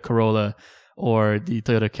Toyota Corolla or the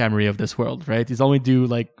Toyota Camry of this world, right? He's only do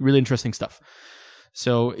like really interesting stuff.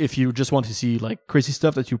 So if you just want to see like crazy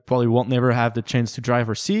stuff that you probably won't never have the chance to drive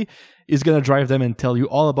or see, he's going to drive them and tell you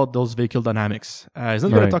all about those vehicle dynamics. He's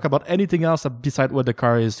not going to talk about anything else beside what the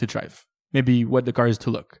car is to drive. Maybe what the car is to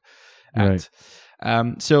look at.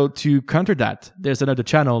 Right. So to counter that, there's another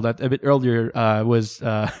channel that a bit earlier was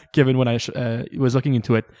Kevin, when I was looking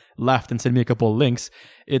into it, laughed and sent me a couple of links.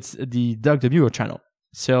 It's the Doug DeMuro channel.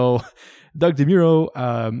 So Doug DeMuro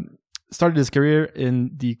started his career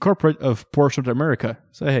in the corporate of Porsche North America.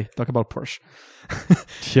 So hey, talk about Porsche.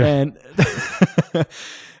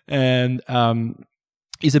 And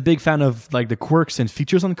he's a big fan of like the quirks and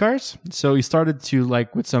features on cars. So he started to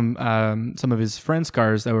like with some of his friends'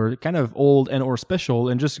 cars that were kind of old and or special,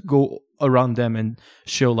 and just go around them and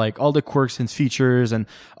show like all the quirks and features and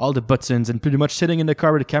all the buttons, and pretty much sitting in the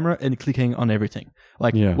car with the camera and clicking on everything.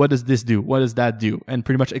 Like, what does this do? What does that do? And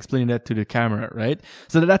pretty much explaining that to the camera, right?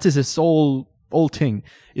 So that is his whole thing.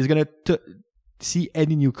 He's gonna see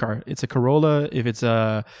any new car. It's a Corolla, if it's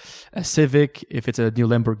a Civic, if it's a new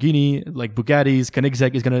Lamborghini, like Bugattis,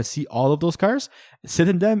 Koenigsegg, is gonna see all of those cars, sit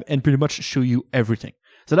in them, and pretty much show you everything.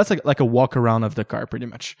 So that's like a walk around of the car, pretty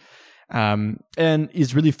much. And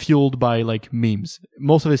he's really fueled by like memes.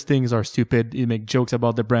 Most of his things are stupid. He make jokes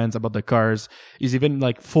about the brands, about the cars. He's even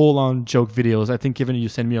like full on joke videos. I think even you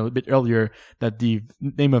sent me a bit earlier that the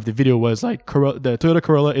name of the video was like the Toyota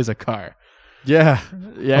Corolla is a car. Yeah.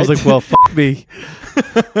 I was like, well, fuck me.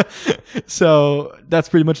 So that's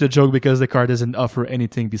pretty much the joke, because the car doesn't offer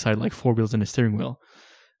anything beside like four wheels and a steering wheel.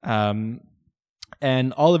 And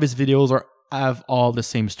all of his videos have all the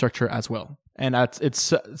same structure as well. And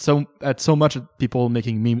it's so much people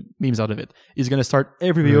making memes out of it. He's going to start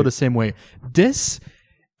every video the same way. This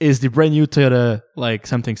is the brand new Toyota, like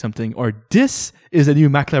something, or this is the new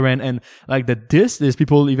McLaren. And like there's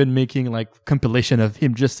people even making like compilation of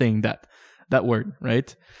him just saying that word,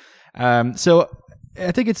 right? So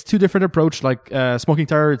I think it's two different approach. Like Smoking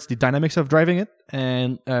Tire, it's the dynamics of driving it,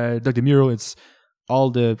 and Doug DeMuro, it's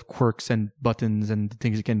all the quirks and buttons and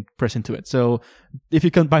things you can press into it. So if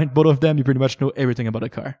you combine both of them, you pretty much know everything about a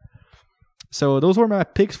car. So those were my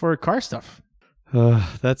picks for car stuff.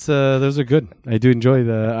 Those are good. I do enjoy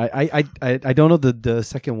I don't know the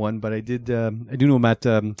second one, but I do know Matt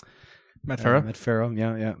Farah. Matt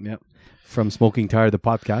Farah, yeah. From Smoking Tire, the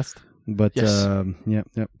podcast. But yes.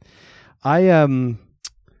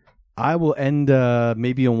 I will end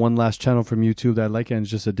maybe on one last channel from YouTube that I like, and it's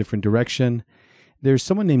just a different direction. There's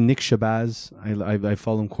someone named Nick Shabazz. I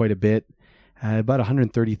follow him quite a bit. about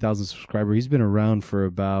 130,000 subscribers. He's been around for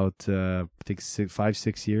about I think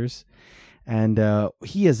 5-6 years, and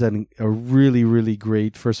he has a really, really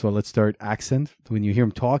great. First of all, let's start accent. When you hear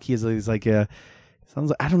him talk, he's like a. Sounds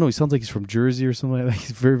like, I don't know, he sounds like he's from Jersey or something like that.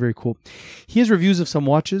 He's very, very cool. He has reviews of some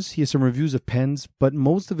watches. He has some reviews of pens, but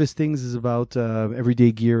most of his things is about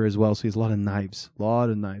everyday gear as well. So he has a lot of knives.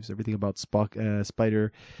 Everything about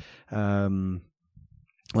Spider,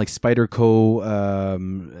 like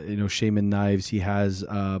Spyderco, Shaman knives. He has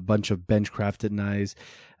a bunch of bench-crafted knives,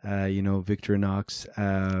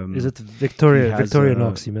 Victorinox. Is it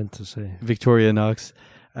Victorinox you meant to say? Victorinox.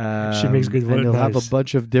 She makes good and he'll have a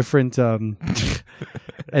bunch of different and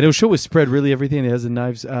he'll show his spread, really everything. He has the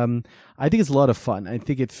knives. I think it's a lot of fun. I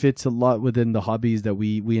think it fits a lot within the hobbies that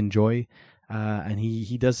we enjoy, and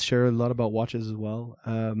he does share a lot about watches as well.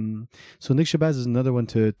 So Nick Shabazz is another one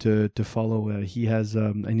to follow. He has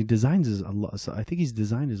and he designs a lot. So I think he's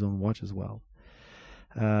designed his own watch as well,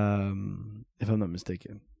 if I'm not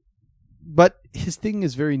mistaken. But his thing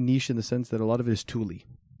is very niche in the sense that a lot of it is tooly.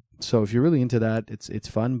 So if you're really into that, it's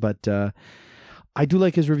fun. But I do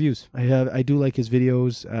like his reviews. I do like his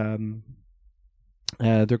videos.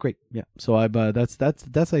 They're great. Yeah. So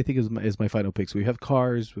that's I think is my final pick. So we have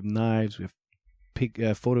cars, we have knives, we have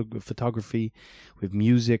photography, we have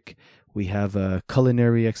music, we have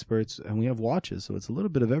culinary experts, and we have watches. So it's a little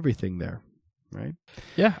bit of everything there. Right.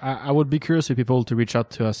 Yeah, I would be curious for people to reach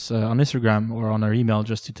out to us on Instagram or on our email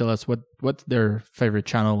just to tell us what their favorite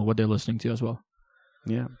channel, what they're listening to as well.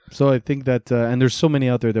 Yeah. So I think that, and there's so many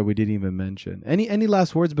out there that we didn't even mention. Any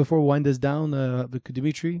last words before we wind this down,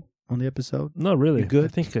 Dimitri, on the episode? No, really. You good? I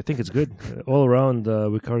think it's good. All around,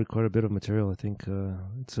 we covered quite a bit of material. I think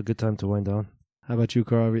it's a good time to wind down. How about you,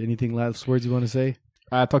 Carl? Anything last words you want to say?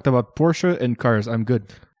 I talked about Porsche and cars. I'm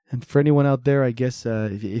good. And for anyone out there, I guess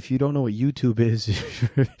if you don't know what YouTube is,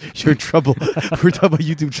 you're in trouble. We're talking about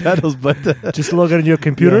YouTube channels, but just log on your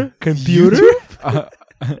computer. Yeah. Computer.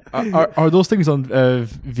 Are those things on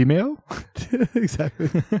Vimeo? Exactly.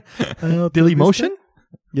 Dailymotion?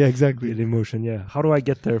 Yeah, exactly. Dailymotion, yeah. How do I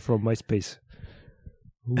get there from MySpace?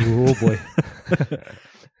 Oh, boy.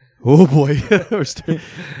 Oh, boy.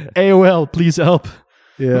 AOL, please help.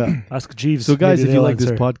 Yeah. Ask Jeeves. So, guys, if you like answer.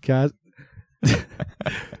 this podcast...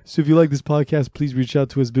 So if you like this podcast, please reach out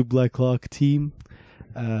to us, Big Black Clock Team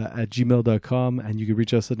at gmail.com, and you can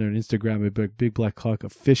reach us on our Instagram at Big Black Clock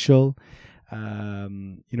Official.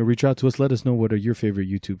 Reach out to us. Let us know what are your favorite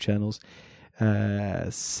YouTube channels.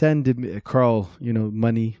 Send Carl,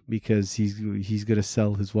 money, because he's gonna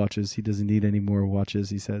sell his watches. He doesn't need any more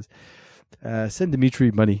watches, he says. Send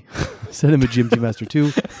Dimitri money. Send him a GMT Master 2,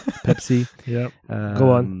 Pepsi. Yeah.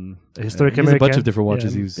 Go on. Historic American. There's a bunch of different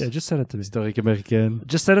watches. Yeah, just send it to me. Historic American.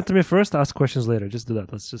 Just send it to me first. Ask questions later. Just do that.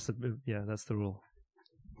 That's the rule.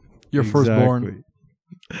 Your firstborn.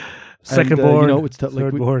 Secondborn. It's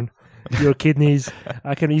thirdborn. Your kidneys.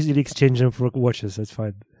 I can easily exchange them for watches. That's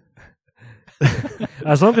fine.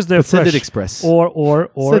 As long as they're fresh. Send it express. Or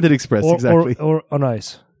send it express, exactly. Or on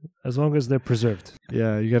ice. As long as they're preserved.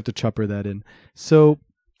 Yeah, you have to chopper that in. So,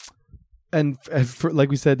 and like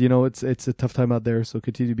we said, it's a tough time out there. So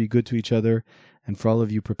continue to be good to each other. And for all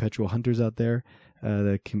of you perpetual hunters out there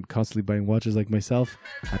that can constantly buying watches like myself,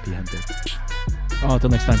 happy hunting. Oh, until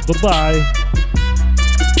next time. Bye-bye.